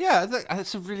 Yeah,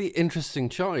 that's a really interesting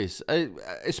choice,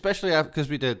 especially because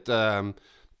we did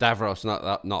Davros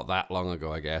not that long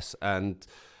ago, I guess, and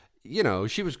you know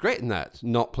she was great in that,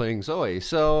 not playing Zoe.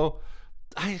 So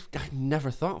I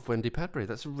never thought of Wendy Padbury.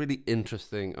 That's a really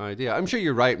interesting idea. I'm sure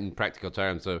you're right in practical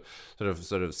terms of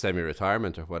sort of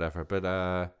semi-retirement or whatever,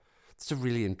 but it's a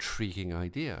really intriguing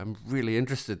idea. I'm really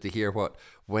interested to hear what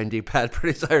Wendy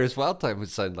Padbury's Iris Wildtime would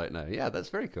sound like now. Yeah, that's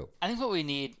very cool. I think what we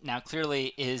need now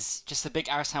clearly is just a big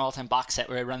Iris Wildtime box set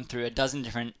where we run through a dozen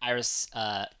different Iris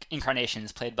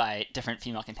incarnations played by different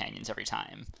female companions every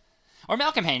time. Or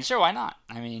male companions, sure, why not?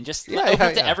 I mean, just open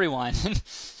it to everyone.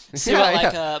 See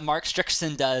what Mark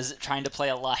Strickson does trying to play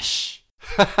a Lush.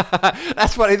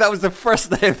 That's funny. That was the first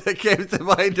name that came to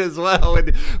mind as well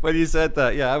when you said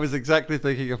that. Yeah, I was exactly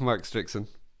thinking of Mark Strickson.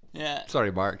 Yeah.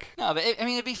 Sorry, Mark. No, but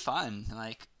it'd be fun.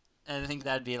 Like, I think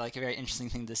that'd be like a very interesting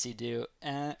thing to see do.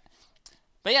 But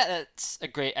yeah, that's a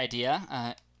great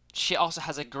idea. She also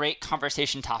has a great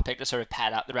conversation topic to sort of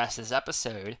pad out the rest of this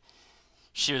episode.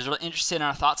 She was really interested in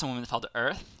our thoughts on Women That Fell to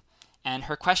Earth. And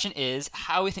her question is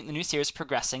how we think the new series is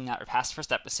progressing now we're past the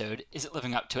first episode. Is it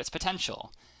living up to its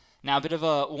potential? Now, a bit of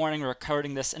a warning, we're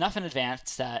recording this enough in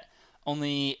advance that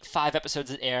only 5 episodes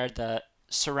had aired. The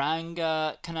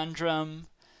Saranga Conundrum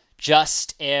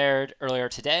just aired earlier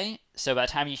today. So by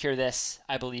the time you hear this,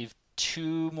 I believe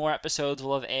 2 more episodes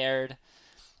will have aired.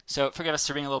 So forgive us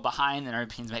for being a little behind and our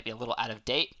opinions might be a little out of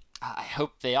date. I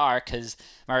hope they are, because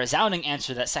my resounding answer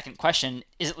to that second question,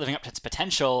 is it living up to its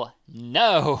potential?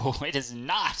 No, it is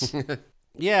not.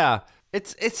 Yeah,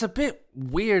 it's a bit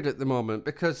weird at the moment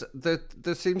because there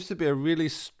seems to be a really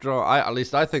strong, at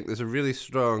least I think there's a really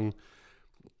strong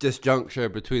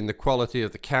disjuncture between the quality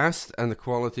of the cast and the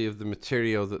quality of the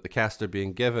material that the cast are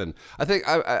being given. I think,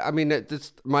 I mean,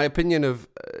 it's my opinion of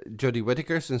Jodie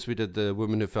Whittaker since we did the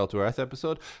Woman Who Fell to Earth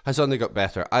episode has only got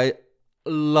better. I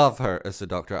love her as the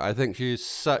Doctor. I think she's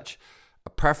such a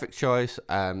perfect choice.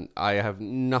 I have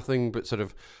nothing but sort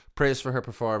of praise for her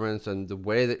performance and the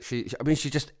way that she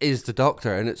just is the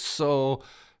Doctor, and it's so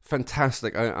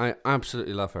fantastic. I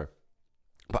absolutely love her.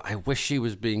 But I wish she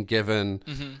was being given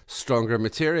stronger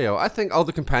material. I think all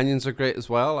the companions are great as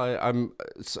well. I'm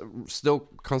still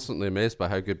constantly amazed by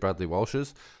how good Bradley Walsh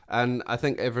is. And I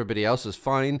think everybody else is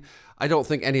fine. I don't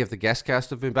think any of the guest cast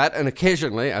have been bad. And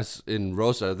occasionally, as in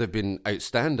Rosa, they've been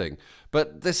outstanding.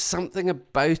 But there's something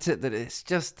about it that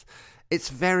it's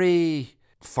very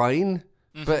fine.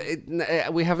 But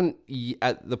we haven't,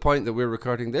 at the point that we're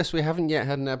recording this, we haven't yet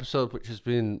had an episode which has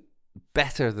been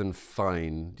better than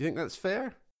fine. Do you think that's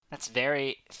fair? That's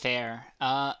very fair.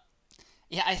 Yeah,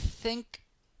 I think...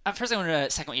 First I want to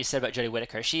second what you said about Jodie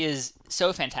Whittaker. She is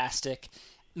so fantastic.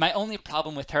 My only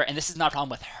problem with her, and this is not a problem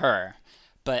with her,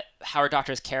 but how her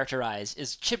Doctor is characterized,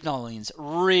 is Chib Nolan's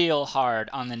real hard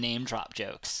on the name drop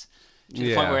jokes. To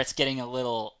the point where it's getting a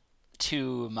little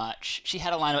too much. She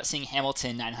had a line about seeing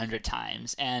Hamilton 900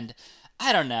 times, and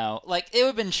I don't know. Like, it would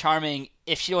have been charming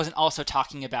if she wasn't also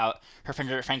talking about her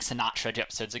friend Frank Sinatra 2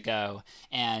 episodes ago,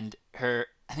 and her,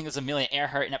 I think it was Amelia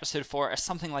Earhart in episode 4 or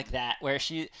something like that, where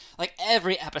she, like,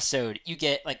 every episode you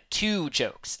get like 2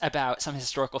 jokes about some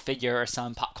historical figure or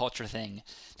some pop culture thing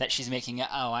that she's making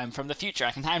I'm from the future,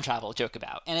 I can time travel joke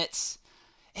about. And it's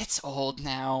old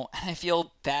now, and I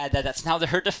feel bad that that's now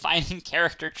her defining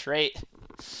character trait,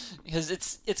 because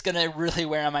it's gonna really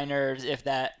wear on my nerves if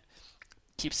that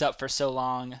keeps up for so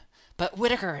long. But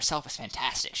Whittaker herself is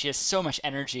fantastic. She has so much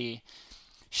energy.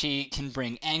 She can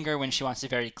bring anger when she wants to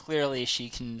very clearly. She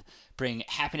can bring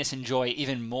happiness and joy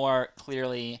even more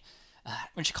clearly.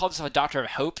 When she called herself a Doctor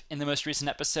of Hope in the most recent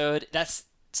episode, that's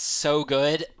so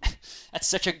good. That's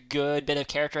such a good bit of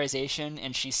characterization,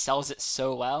 and she sells it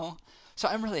so well. So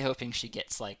I'm really hoping she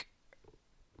gets, like,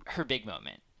 her big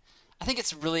moment. I think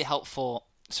it's really helpful,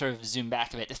 sort of zoom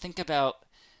back a bit, to think about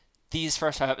these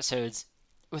first 5 episodes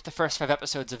with the first 5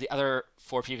 episodes of the other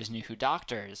 4 previous New Who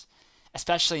Doctors,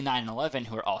 especially 9 and 11,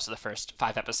 who are also the first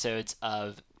 5 episodes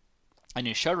of a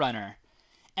new showrunner.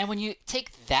 And when you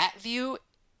take that view,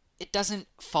 it doesn't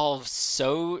fall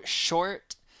so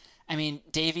short. I mean,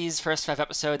 Davies' first 5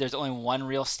 episodes, there's only one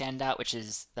real standout, which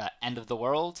is the end of the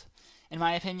world, in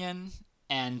my opinion.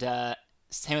 And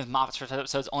Same with Moffat's first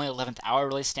episodes. Only 11th Hour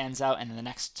really stands out, and then the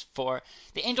next 4.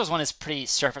 The Angels one is pretty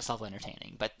surface level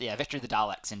entertaining, but yeah, Victory of the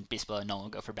Daleks and Beast Below Null will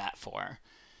go for bat for.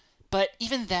 But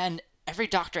even then, every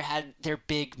Doctor had their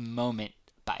big moment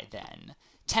by then.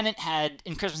 Tennant had,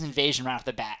 in Christmas Invasion right off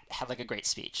the bat, had like a great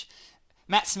speech.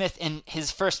 Matt Smith, in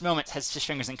his first moments, has Fish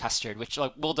Fingers and Custard, which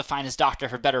will define his Doctor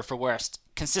for better or for worse,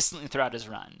 consistently throughout his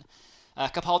run.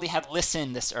 Capaldi had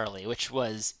Listen this early, which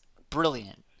was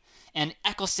brilliant. And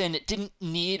Eccleston didn't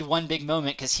need one big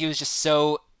moment because he was just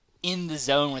so in the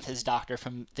zone with his Doctor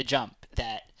from the jump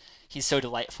that he's so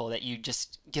delightful that you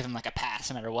just give him like a pass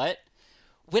no matter what.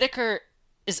 Whittaker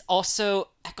is also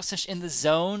Eccleston in the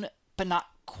zone, but not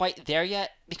quite there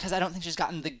yet because I don't think she's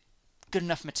gotten the good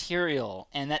enough material,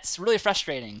 and that's really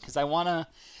frustrating because I want to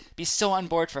be so on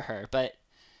board for her, but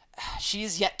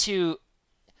she's yet to.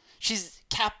 She's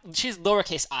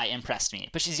lowercase I impressed me,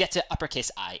 but she's yet to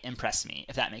uppercase I impress me,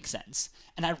 if that makes sense.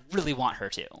 And I really want her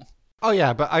to. Oh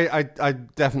yeah, but I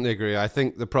definitely agree. I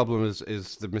think the problem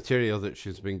is the material that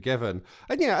she's been given.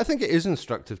 And yeah, I think it is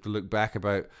instructive to look back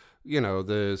about,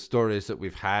 the stories that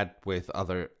we've had with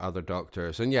other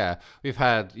Doctors. And yeah, we've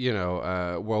had,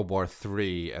 World War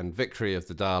III and Victory of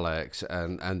the Daleks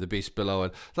and The Beast Below.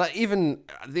 And like even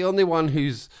the only one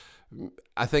who's,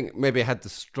 I think maybe had the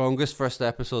strongest first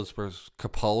episodes was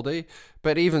Capaldi,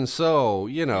 but even so,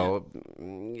 this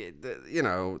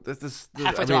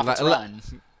halfway through its run.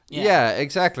 Yeah,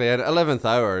 exactly. And 11th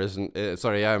Hour isn't.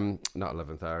 Not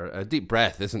 11th Hour. Deep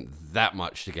Breath isn't that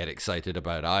much to get excited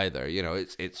about either.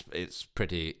 It's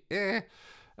pretty.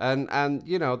 And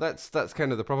that's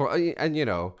kind of the problem. And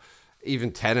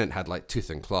even Tennant had like Tooth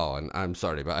and Claw, and I'm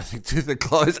sorry, but I think Tooth and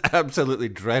Claw is absolutely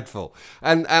dreadful.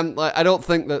 And I don't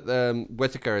think that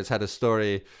Whittaker has had a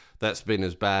story that's been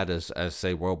as bad as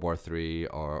say World War III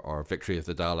or Victory of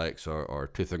the Daleks or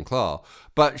Tooth and Claw.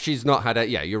 But she's not had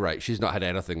you're right. She's not had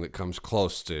anything that comes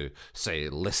close to say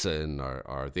Listen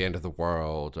or The End of the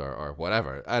World or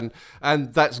whatever.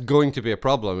 And that's going to be a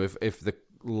problem if the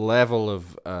level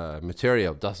of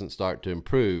material doesn't start to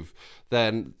improve,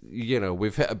 then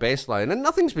we've hit a baseline, and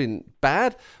nothing's been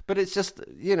bad, but it's just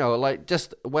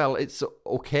it's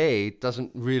okay,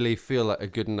 doesn't really feel like a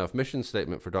good enough mission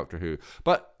statement for Doctor Who.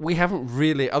 But we haven't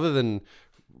really, other than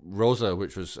Rosa,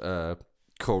 which was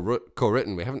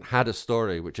co-written, we haven't had a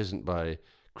story which isn't by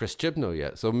Chris Chibnall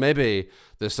yet. So maybe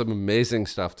there's some amazing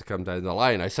stuff to come down the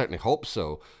line. I certainly hope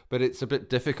so, but it's a bit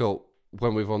difficult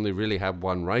when we've only really had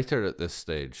one writer at this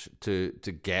stage to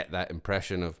get that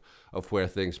impression of where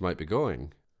things might be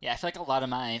going. Yeah, I feel like a lot of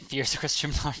my fears of Chris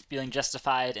Chibnall are feeling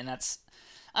justified, and that's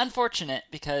unfortunate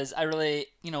because I really,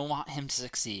 want him to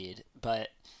succeed. But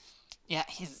yeah,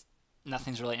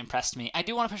 nothing's really impressed me. I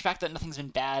do want to push back that nothing's been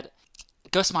bad.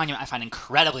 Ghost Monument I find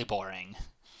incredibly boring,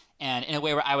 and in a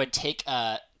way where I would take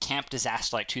a camp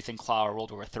disaster like Tooth and Claw or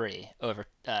World War III over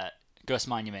Ghost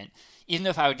Monument. Even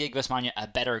though if I would give Ghost Monument a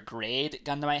better grade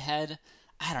gun to my head,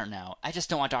 I don't know. I just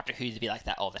don't want Doctor Who to be like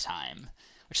that all the time.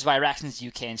 Which is why Arachnids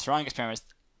UK and Throwing Experiment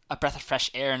was a breath of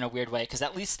fresh air in a weird way, because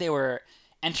at least they were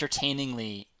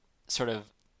entertainingly sort of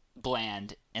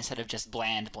bland instead of just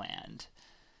bland.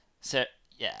 So,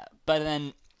 yeah. But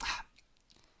then,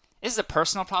 this is a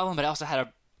personal problem, but I also had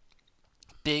a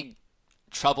big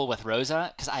trouble with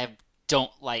Rosa, because I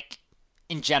don't like,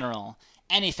 in general,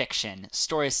 any fiction,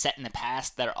 stories set in the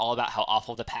past that are all about how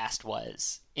awful the past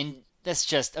was. That's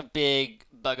just a big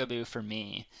bugaboo for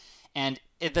me. And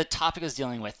the topic I was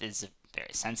dealing with is a very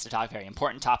sensitive topic, very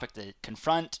important topic to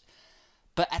confront.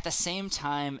 But at the same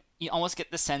time, you almost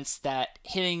get the sense that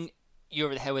hitting you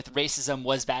over the head with racism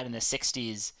was bad in the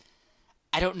 60s.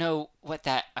 I don't know what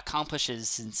that accomplishes,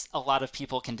 since a lot of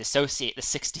people can dissociate the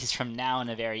 60s from now in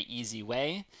a very easy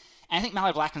way. And I think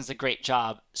Mallory Blackman does a great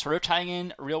job sort of tying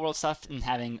in real world stuff and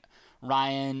having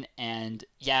Ryan and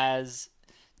Yaz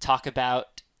talk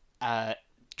about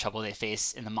trouble they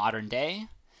face in the modern day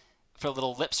for a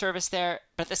little lip service there.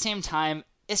 But at the same time,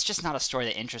 it's just not a story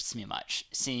that interests me much,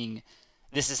 seeing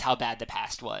this is how bad the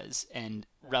past was and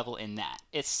revel in that.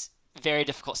 It's very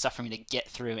difficult stuff for me to get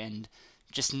through and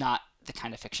just not the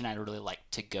kind of fiction I'd really like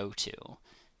to go to.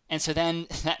 And so then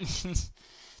that means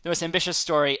the most ambitious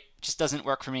story just doesn't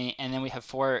work for me, and then we have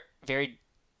 4 very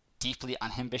deeply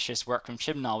unambitious work from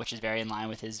Chibnall, which is very in line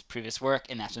with his previous work,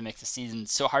 and that's what makes the season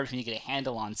so hard for me to get a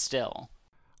handle on still.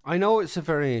 I know it's a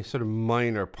very sort of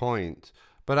minor point,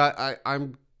 but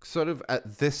I'm sort of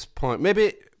at this point,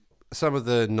 maybe some of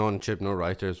the non-Chibnall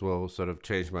writers will sort of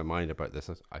change my mind about this.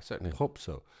 I certainly hope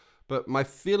so. But my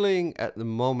feeling at the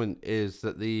moment is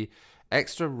that the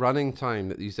extra running time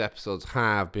that these episodes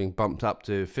have, being bumped up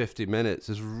to 50 minutes,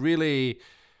 is really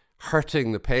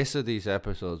hurting the pace of these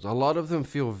episodes. A lot of them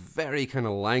feel very kind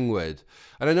of languid.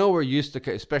 And I know we're used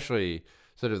to, especially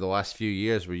sort of the last few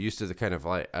years, we're used to the kind of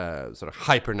like sort of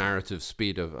hyper narrative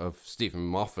speed of Stephen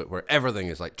Moffat, where everything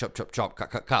is like chop, chop, chop, cut,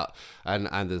 cut, cut.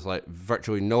 And there's like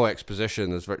virtually no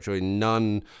exposition. There's virtually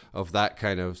none of that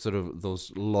kind of sort of those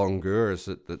longueurs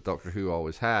that Doctor Who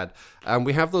always had. And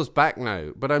we have those back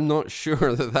now, but I'm not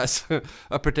sure that that's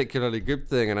a particularly good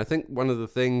thing. And I think one of the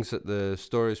things that the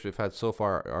stories we've had so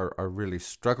far are really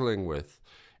struggling with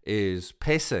is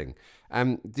pacing.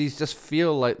 These just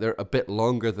feel like they're a bit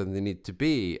longer than they need to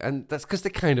be. And that's because they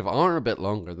kind of are a bit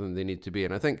longer than they need to be.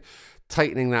 And I think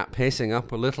tightening that pacing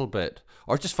up a little bit,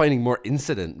 or just finding more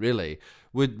incident, really,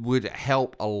 would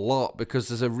help a lot. Because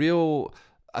there's a real...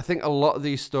 I think a lot of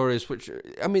these stories, which,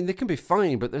 I mean, they can be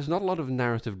fine, but there's not a lot of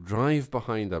narrative drive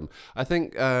behind them. I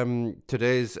think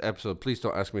today's episode, please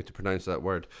don't ask me to pronounce that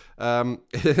word,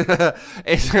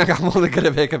 it's, I'm only going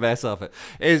to make a mess of it,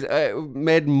 is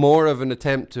made more of an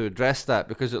attempt to address that,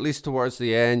 because at least towards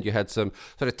the end, you had some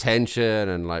sort of tension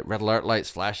and like red alert lights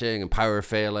flashing and power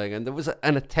failing, and there was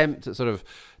an attempt at sort of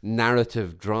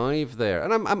narrative drive there.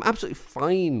 And I'm absolutely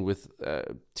fine with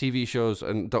TV shows,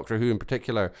 and Doctor Who in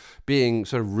particular, being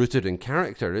sort of rooted in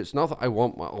character. It's not that I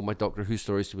want all my Doctor Who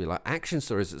stories to be like action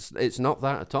stories. It's not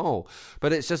that at all.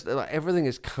 But it's just like everything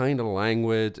is kind of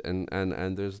languid, and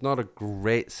there's not a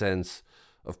great sense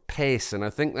of pace. And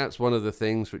I think that's one of the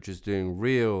things which is doing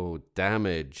real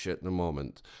damage at the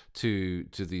moment to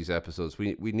these episodes.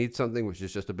 We need something which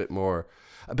is just a bit more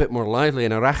lively,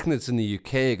 and Arachnids in the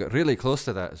UK got really close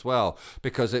to that as well,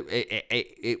 because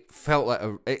it felt like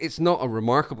it's not a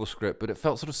remarkable script, but it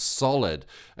felt sort of solid,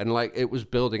 and like it was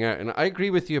building out. And I agree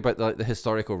with you about the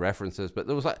historical references, but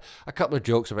there was like a couple of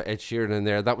jokes about Ed Sheeran in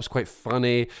there that was quite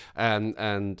funny, and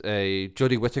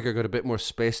Jodie Whittaker got a bit more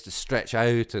space to stretch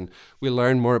out, and we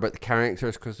learned more about the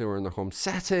characters because they were in their home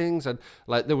settings, and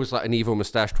like there was like an evil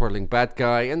moustache twirling bad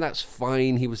guy, and that's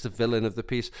fine. He was the villain of the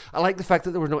piece. I like the fact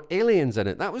that there were no aliens in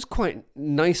it. That was quite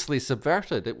nicely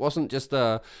subverted. It wasn't just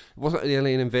it wasn't an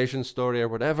alien invasion story or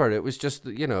whatever. It was just,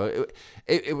 you know,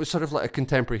 it was sort of like a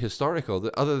contemporary historical.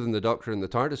 Other than the Doctor and the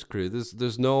TARDIS crew,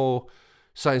 there's no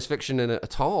science fiction in it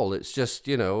at all. It's just,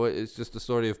 you know, it's just a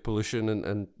story of pollution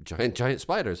and giant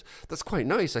spiders. That's quite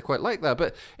nice. I quite like that,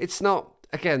 but it's not.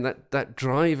 Again, that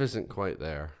drive isn't quite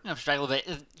there. No, struggle a bit.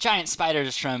 Giant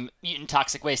spiders from Mutant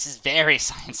Toxic Waste is very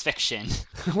science fiction.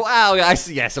 Wow,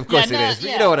 yes, of course it is. But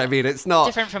you know what I mean. It's not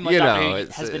different from what Doctor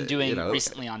Who has been doing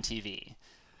recently on TV,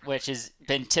 which has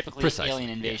been typically alien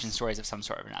invasion stories of some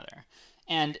sort or another.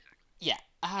 And yeah,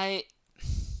 I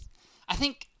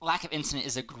think lack of incident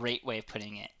is a great way of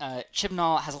putting it.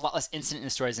 Chibnall has a lot less incident in the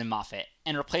stories than Moffat,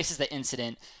 and replaces that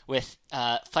incident with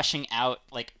fleshing out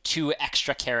like 2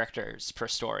 extra characters per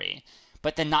story,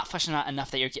 but then not fleshing out enough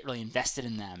that you get really invested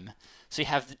in them. So you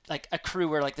have like a crew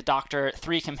where like the Doctor,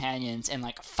 3 companions, and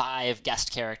like 5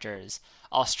 guest characters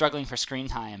all struggling for screen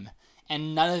time,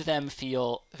 and none of them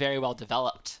feel very well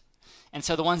developed. And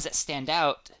so the ones that stand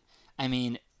out, I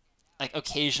mean, like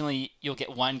occasionally you'll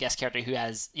get one guest character who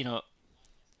has, you know,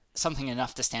 something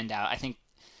enough to stand out. I think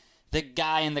the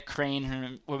guy in the crane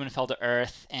from Women Fell to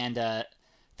Earth, and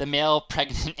the male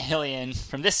pregnant alien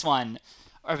from this one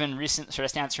have been recent sort of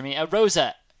stands for me.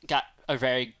 Rosa got a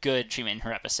very good treatment in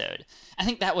her episode. I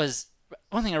think that was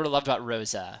one thing I really loved about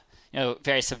Rosa. You know,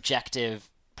 very subjective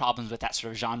problems with that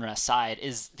sort of genre aside,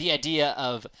 is the idea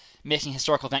of making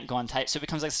historical event go on type, so it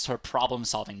becomes like this sort of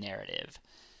problem-solving narrative.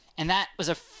 And that was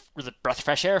a breath of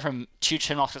fresh air from Two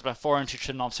Chibnall before and Two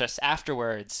Chibnall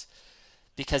afterwards,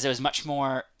 because it was much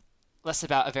more, less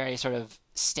about a very sort of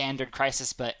standard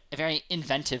crisis, but a very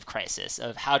inventive crisis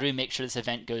of how do we make sure this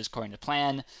event goes according to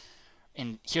plan,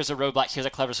 and here's a roadblock, here's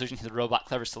a clever solution, here's a roadblock,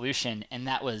 clever solution, and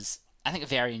that was, I think,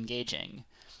 very engaging.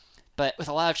 But with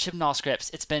a lot of Chibnall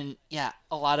scripts, it's been,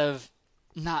 a lot of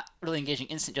not really engaging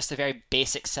incident, just a very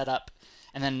basic setup,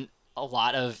 and then a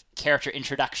lot of character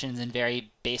introductions and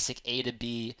very basic A to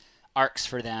B arcs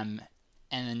for them,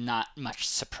 and then not much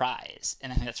surprise.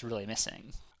 And I think that's really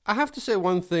missing. I have to say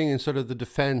one thing in sort of the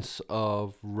defense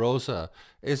of Rosa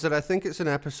is that I think it's an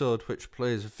episode which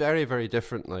plays very, very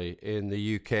differently in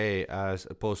the UK as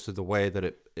opposed to the way that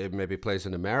it maybe plays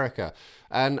in America.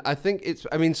 And I think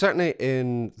certainly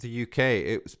in the UK,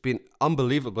 it's been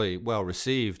unbelievably well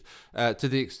received to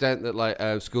the extent that like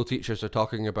school teachers are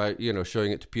talking about, you know,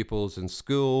 showing it to pupils in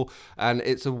school. And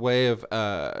it's a way of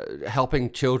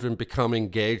helping children become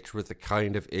engaged with the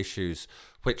kind of issues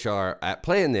which are at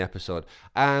play in the episode.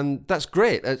 And that's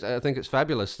great. I think it's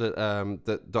fabulous that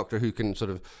that Doctor Who can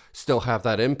sort of still have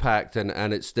that impact,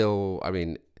 and it's still, I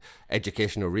mean,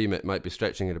 educational remit might be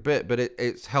stretching it a bit, but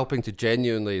it's helping to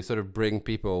genuinely sort of bring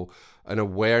people an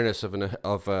awareness of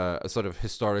a sort of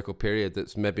historical period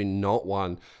that's maybe not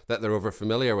one that they're over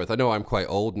familiar with. I know I'm quite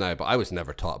old now, but I was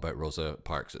never taught about Rosa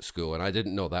Parks at school, and I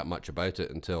didn't know that much about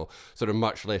it until sort of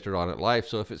much later on in life.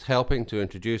 So if it's helping to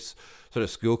introduce sort of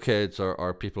school kids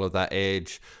or people of that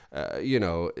age,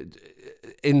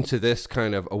 into this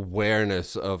kind of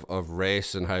awareness of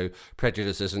race and how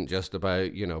prejudice isn't just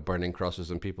about, burning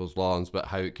crosses on people's lawns, but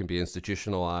how it can be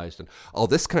institutionalized and all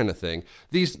this kind of thing.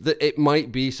 It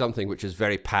might be something which is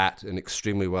very pat and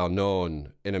extremely well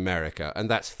known in America, and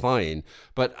that's fine.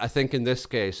 But I think in this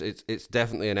case, it's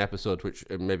definitely an episode which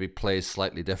maybe plays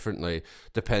slightly differently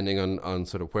depending on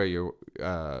sort of where you're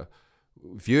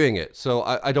viewing it. So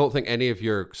I don't think any of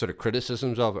your sort of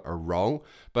criticisms of it are wrong,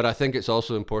 but I think it's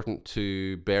also important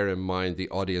to bear in mind the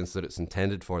audience that it's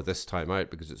intended for this time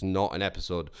out, because it's not an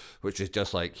episode which is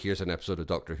just like, here's an episode of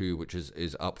Doctor Who which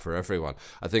is up for everyone.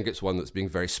 I think it's one that's being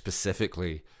very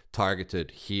specifically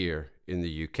targeted here in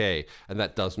the UK, and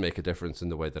that does make a difference in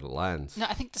the way that it lands. No,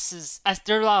 I think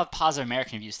there are a lot of positive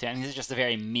American reviews too. I think this is just a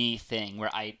very me thing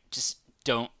where I just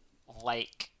don't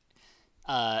like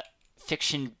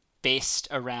fiction based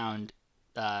around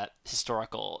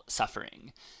historical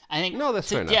suffering. I think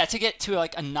fair enough. Yeah, to get to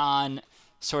like a non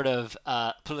sort of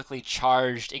politically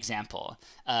charged example,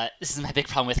 this is my big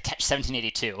problem with Catch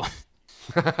 1782.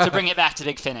 To bring it back to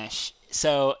Big Finish.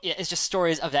 So yeah, it's just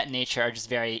stories of that nature are just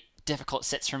very difficult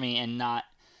sits for me, and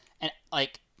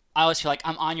like I always feel like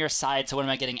I'm on your side, so what am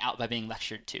I getting out by being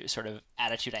lectured to, sort of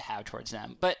attitude I have towards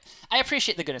them. But I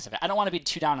appreciate the goodness of it. I don't want to be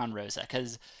too down on Rosa,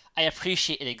 because I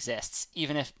appreciate it exists,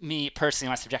 even if me personally,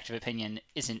 my subjective opinion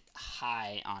isn't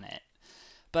high on it.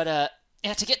 But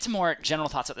yeah, to get to more general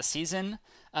thoughts of the season,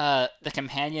 the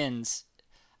companions,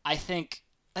 I think,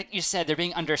 like you said, they're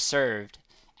being underserved.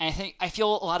 And I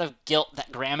feel a lot of guilt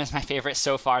that Graham is my favorite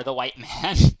so far, the white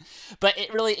man. But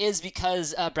it really is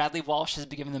because Bradley Walsh has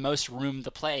been given the most room to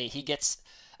play. He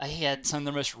had some of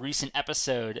the most recent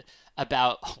episode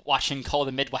about watching Cole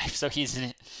the Midwife, so he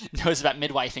knows about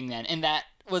midwifing then. And that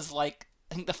was like,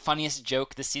 I think the funniest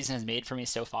joke this season has made for me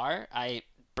so far. I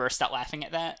burst out laughing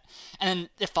at that. And then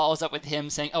it follows up with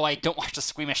him saying, "Oh, I don't watch the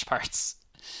squeamish parts."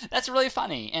 That's really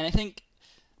funny. And I think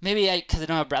maybe because I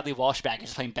don't have Bradley Walsh back,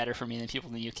 he's playing better for me than people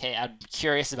in the UK. I'm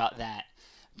curious about that.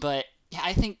 But yeah,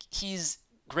 I think he's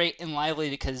great and lively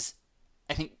because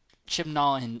I think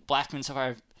Chibnall and Blackman so far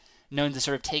have known to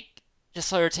sort of take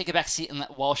a back seat and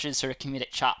let Walsh's sort of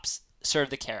comedic chops serve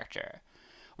the character.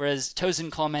 Whereas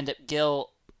Tosin, Cole, Mendip,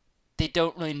 Gill, they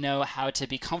don't really know how to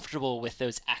be comfortable with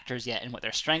those actors yet and what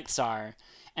their strengths are.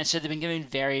 And so they've been given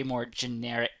very more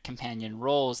generic companion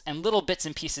roles, and little bits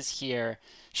and pieces here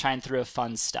shine through of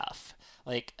fun stuff.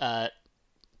 Like,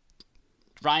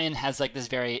 Ryan has like this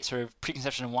very sort of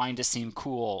preconception of wanting to seem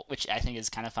cool, which I think is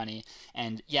kind of funny.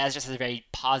 And Yaz just has a very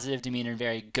positive demeanor and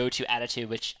very go-to attitude,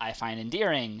 which I find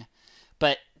endearing.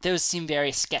 But those seem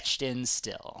very sketched in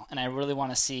still, and I really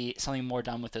want to see something more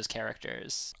done with those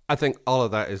characters. I think all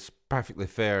of that is perfectly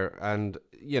fair, and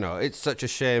it's such a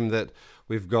shame that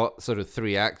we've got sort of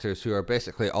three actors who are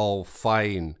basically all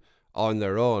fine on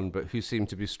their own, but who seem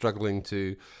to be struggling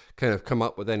to kind of come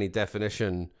up with any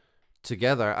definition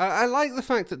together. I like the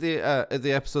fact that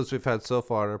the episodes we've had so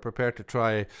far are prepared to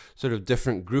try sort of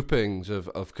different groupings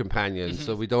of companions, mm-hmm.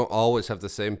 So we don't always have the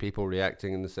same people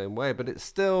reacting in the same way, but it's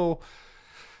still...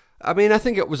 I mean, I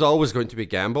think it was always going to be a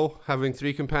gamble having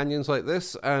three companions like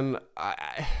this, and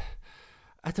I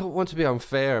don't want to be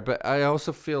unfair, but I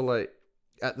also feel like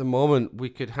at the moment we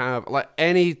could have, like,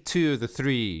 any two of the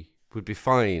three would be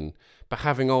fine, but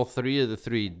having all three of the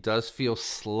three does feel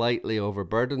slightly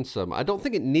overburdensome. I don't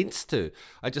think it needs to.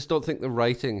 I just don't think the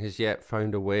writing has yet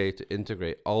found a way to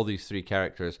integrate all these three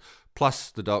characters,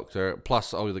 plus the Doctor,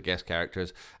 plus all the guest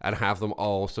characters, and have them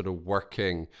all sort of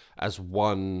working as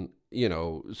one,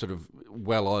 sort of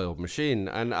well-oiled machine.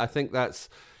 And I think that's,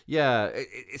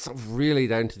 it's really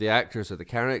down to the actors or the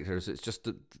characters. It's just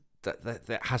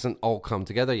that hasn't all come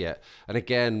together yet. And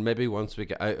again, maybe once we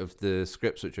get out of the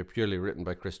scripts which are purely written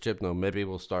by Chris Chibnall, maybe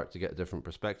we'll start to get a different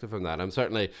perspective on that. I'm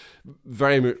certainly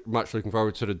very much looking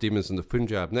forward to sort of Demons in the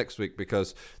Punjab next week,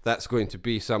 because that's going to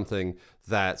be something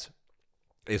that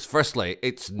is, firstly,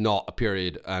 it's not a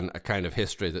period and a kind of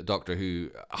history that Doctor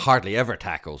Who hardly ever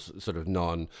tackles, sort of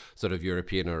sort of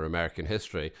European or American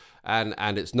history, and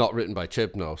it's not written by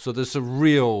Chibnall. So there's a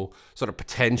real sort of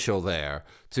potential there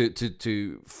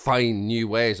to find new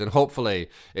ways. And hopefully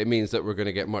it means that we're going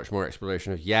to get much more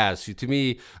exploration of Yaz, who to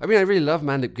me, I mean, I really love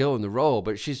Mandip Gill in the role,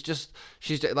 but she's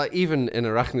like, even in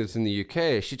Arachnids in the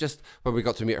UK, she just, when we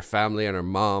got to meet her family and her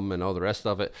mom and all the rest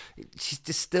of it, she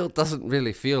just still doesn't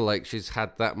really feel like she's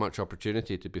had that much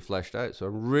opportunity to be fleshed out. So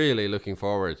I'm really looking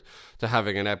forward to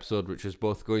having an episode which is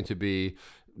both going to be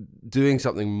doing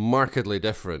something markedly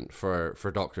different for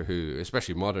Doctor Who,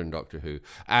 especially modern Doctor Who,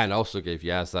 and also gave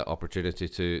Yaz that opportunity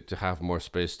to have more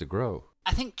space to grow.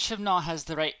 I think Chibnall has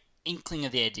the right inkling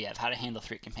of the idea of how to handle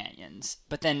three companions,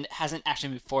 but then hasn't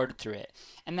actually moved forward through it.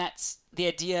 And that's the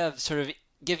idea of sort of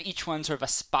give each one sort of a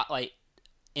spotlight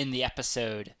in the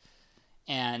episode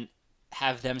and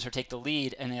have them sort of take the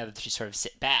lead and the other three sort of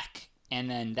sit back. And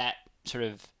then that sort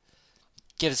of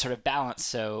gives sort of balance,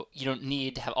 so you don't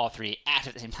need to have all three act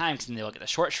at the same time because then they'll get the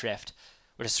short shrift,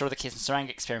 which is sort of the case in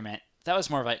Saranga Experiment. That was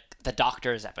more of like the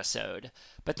Doctor's episode.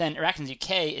 But then Arachnids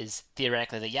UK is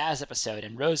theoretically the Yaz episode,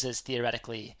 and Rosa's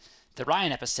theoretically the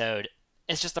Ryan episode.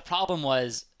 It's just the problem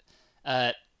was,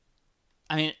 I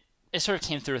mean, it sort of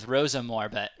came through with Rosa more,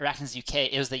 but Arachnids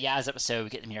UK, it was the Yaz episode,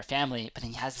 we get to meet her family, but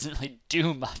then Yaz doesn't really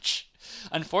do much.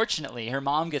 Unfortunately, her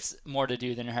mom gets more to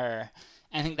do than her.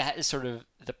 And I think that is sort of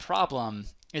the problem,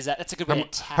 is that that's a good way to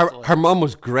tackle it. Her mom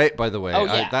was great, by the way. Oh,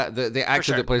 yeah. The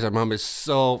actor that plays her mom is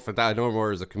so fantastic. I know her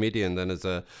more as a comedian than as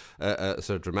a sort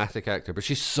of dramatic actor, but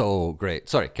she's so great.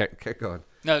 Sorry, keep going.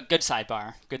 No, good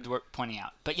sidebar. Good work pointing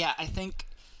out. But yeah, I think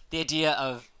the idea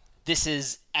of this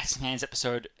is X-Men's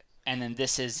episode and then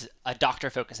this is a Doctor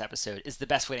focus episode is the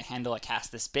best way to handle a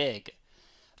cast this big.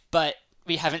 But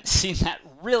we haven't seen that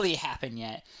really happen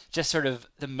yet, just sort of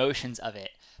the motions of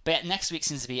it. But yet next week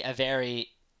seems to be a very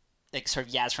like sort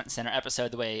of Yaz front and center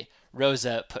episode, the way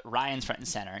Rosa put Ryan's front and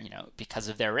center, you know, because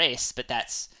of their race. But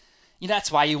that's, you know,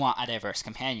 that's why you want a diverse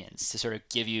companions, to sort of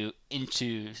give you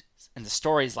into the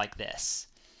stories like this.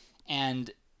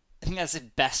 And I think that's the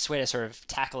best way to sort of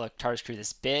tackle a TARDIS crew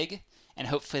this big, and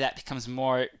hopefully that becomes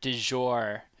more du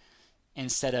jour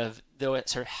instead of the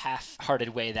sort of half-hearted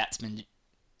way that's been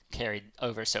carried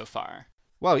over so far.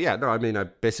 Well, yeah, no, I mean, I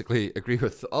basically agree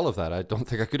with all of that. I don't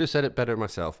think I could have said it better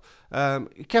myself.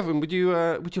 Kevin, would you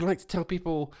like to tell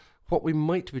people what we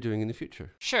might be doing in the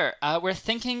future? Sure. We're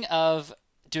thinking of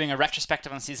doing a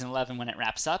retrospective on season 11 when it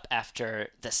wraps up after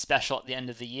the special at the end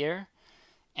of the year,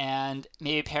 and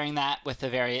maybe pairing that with a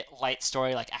very light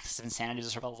story like Axis of Insanity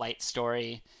is sort of a light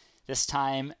story this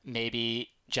time, maybe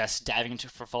just diving into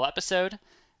it for a full episode.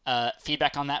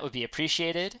 Feedback on that would be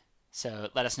appreciated, so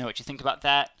let us know what you think about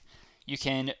that. You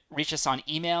can reach us on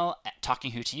email at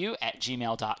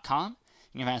talkingwhotoyou@gmail.com.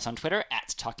 You can find us on Twitter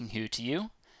at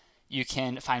talkingwhotoyou. You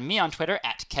can find me on Twitter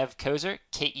at Kev Koser,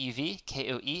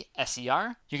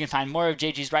 KEVKOESER. You can find more of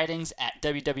JG's writings at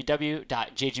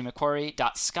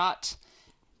www.jgmcquarrie.scot.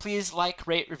 Please like,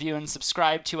 rate, review, and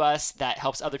subscribe to us. That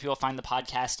helps other people find the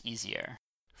podcast easier.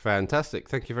 Fantastic.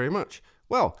 Thank you very much.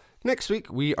 Well, next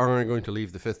week we are going to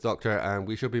leave the 5th Doctor and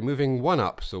we shall be moving one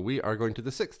up. So we are going to the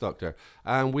 6th Doctor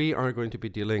and we are going to be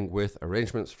dealing with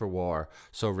arrangements for war.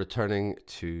 So returning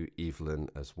to Evelyn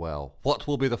as well. What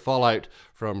will be the fallout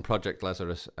from Project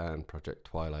Lazarus and Project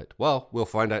Twilight? Well, we'll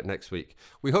find out next week.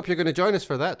 We hope you're going to join us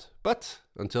for that. But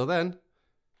until then,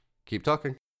 keep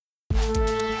talking.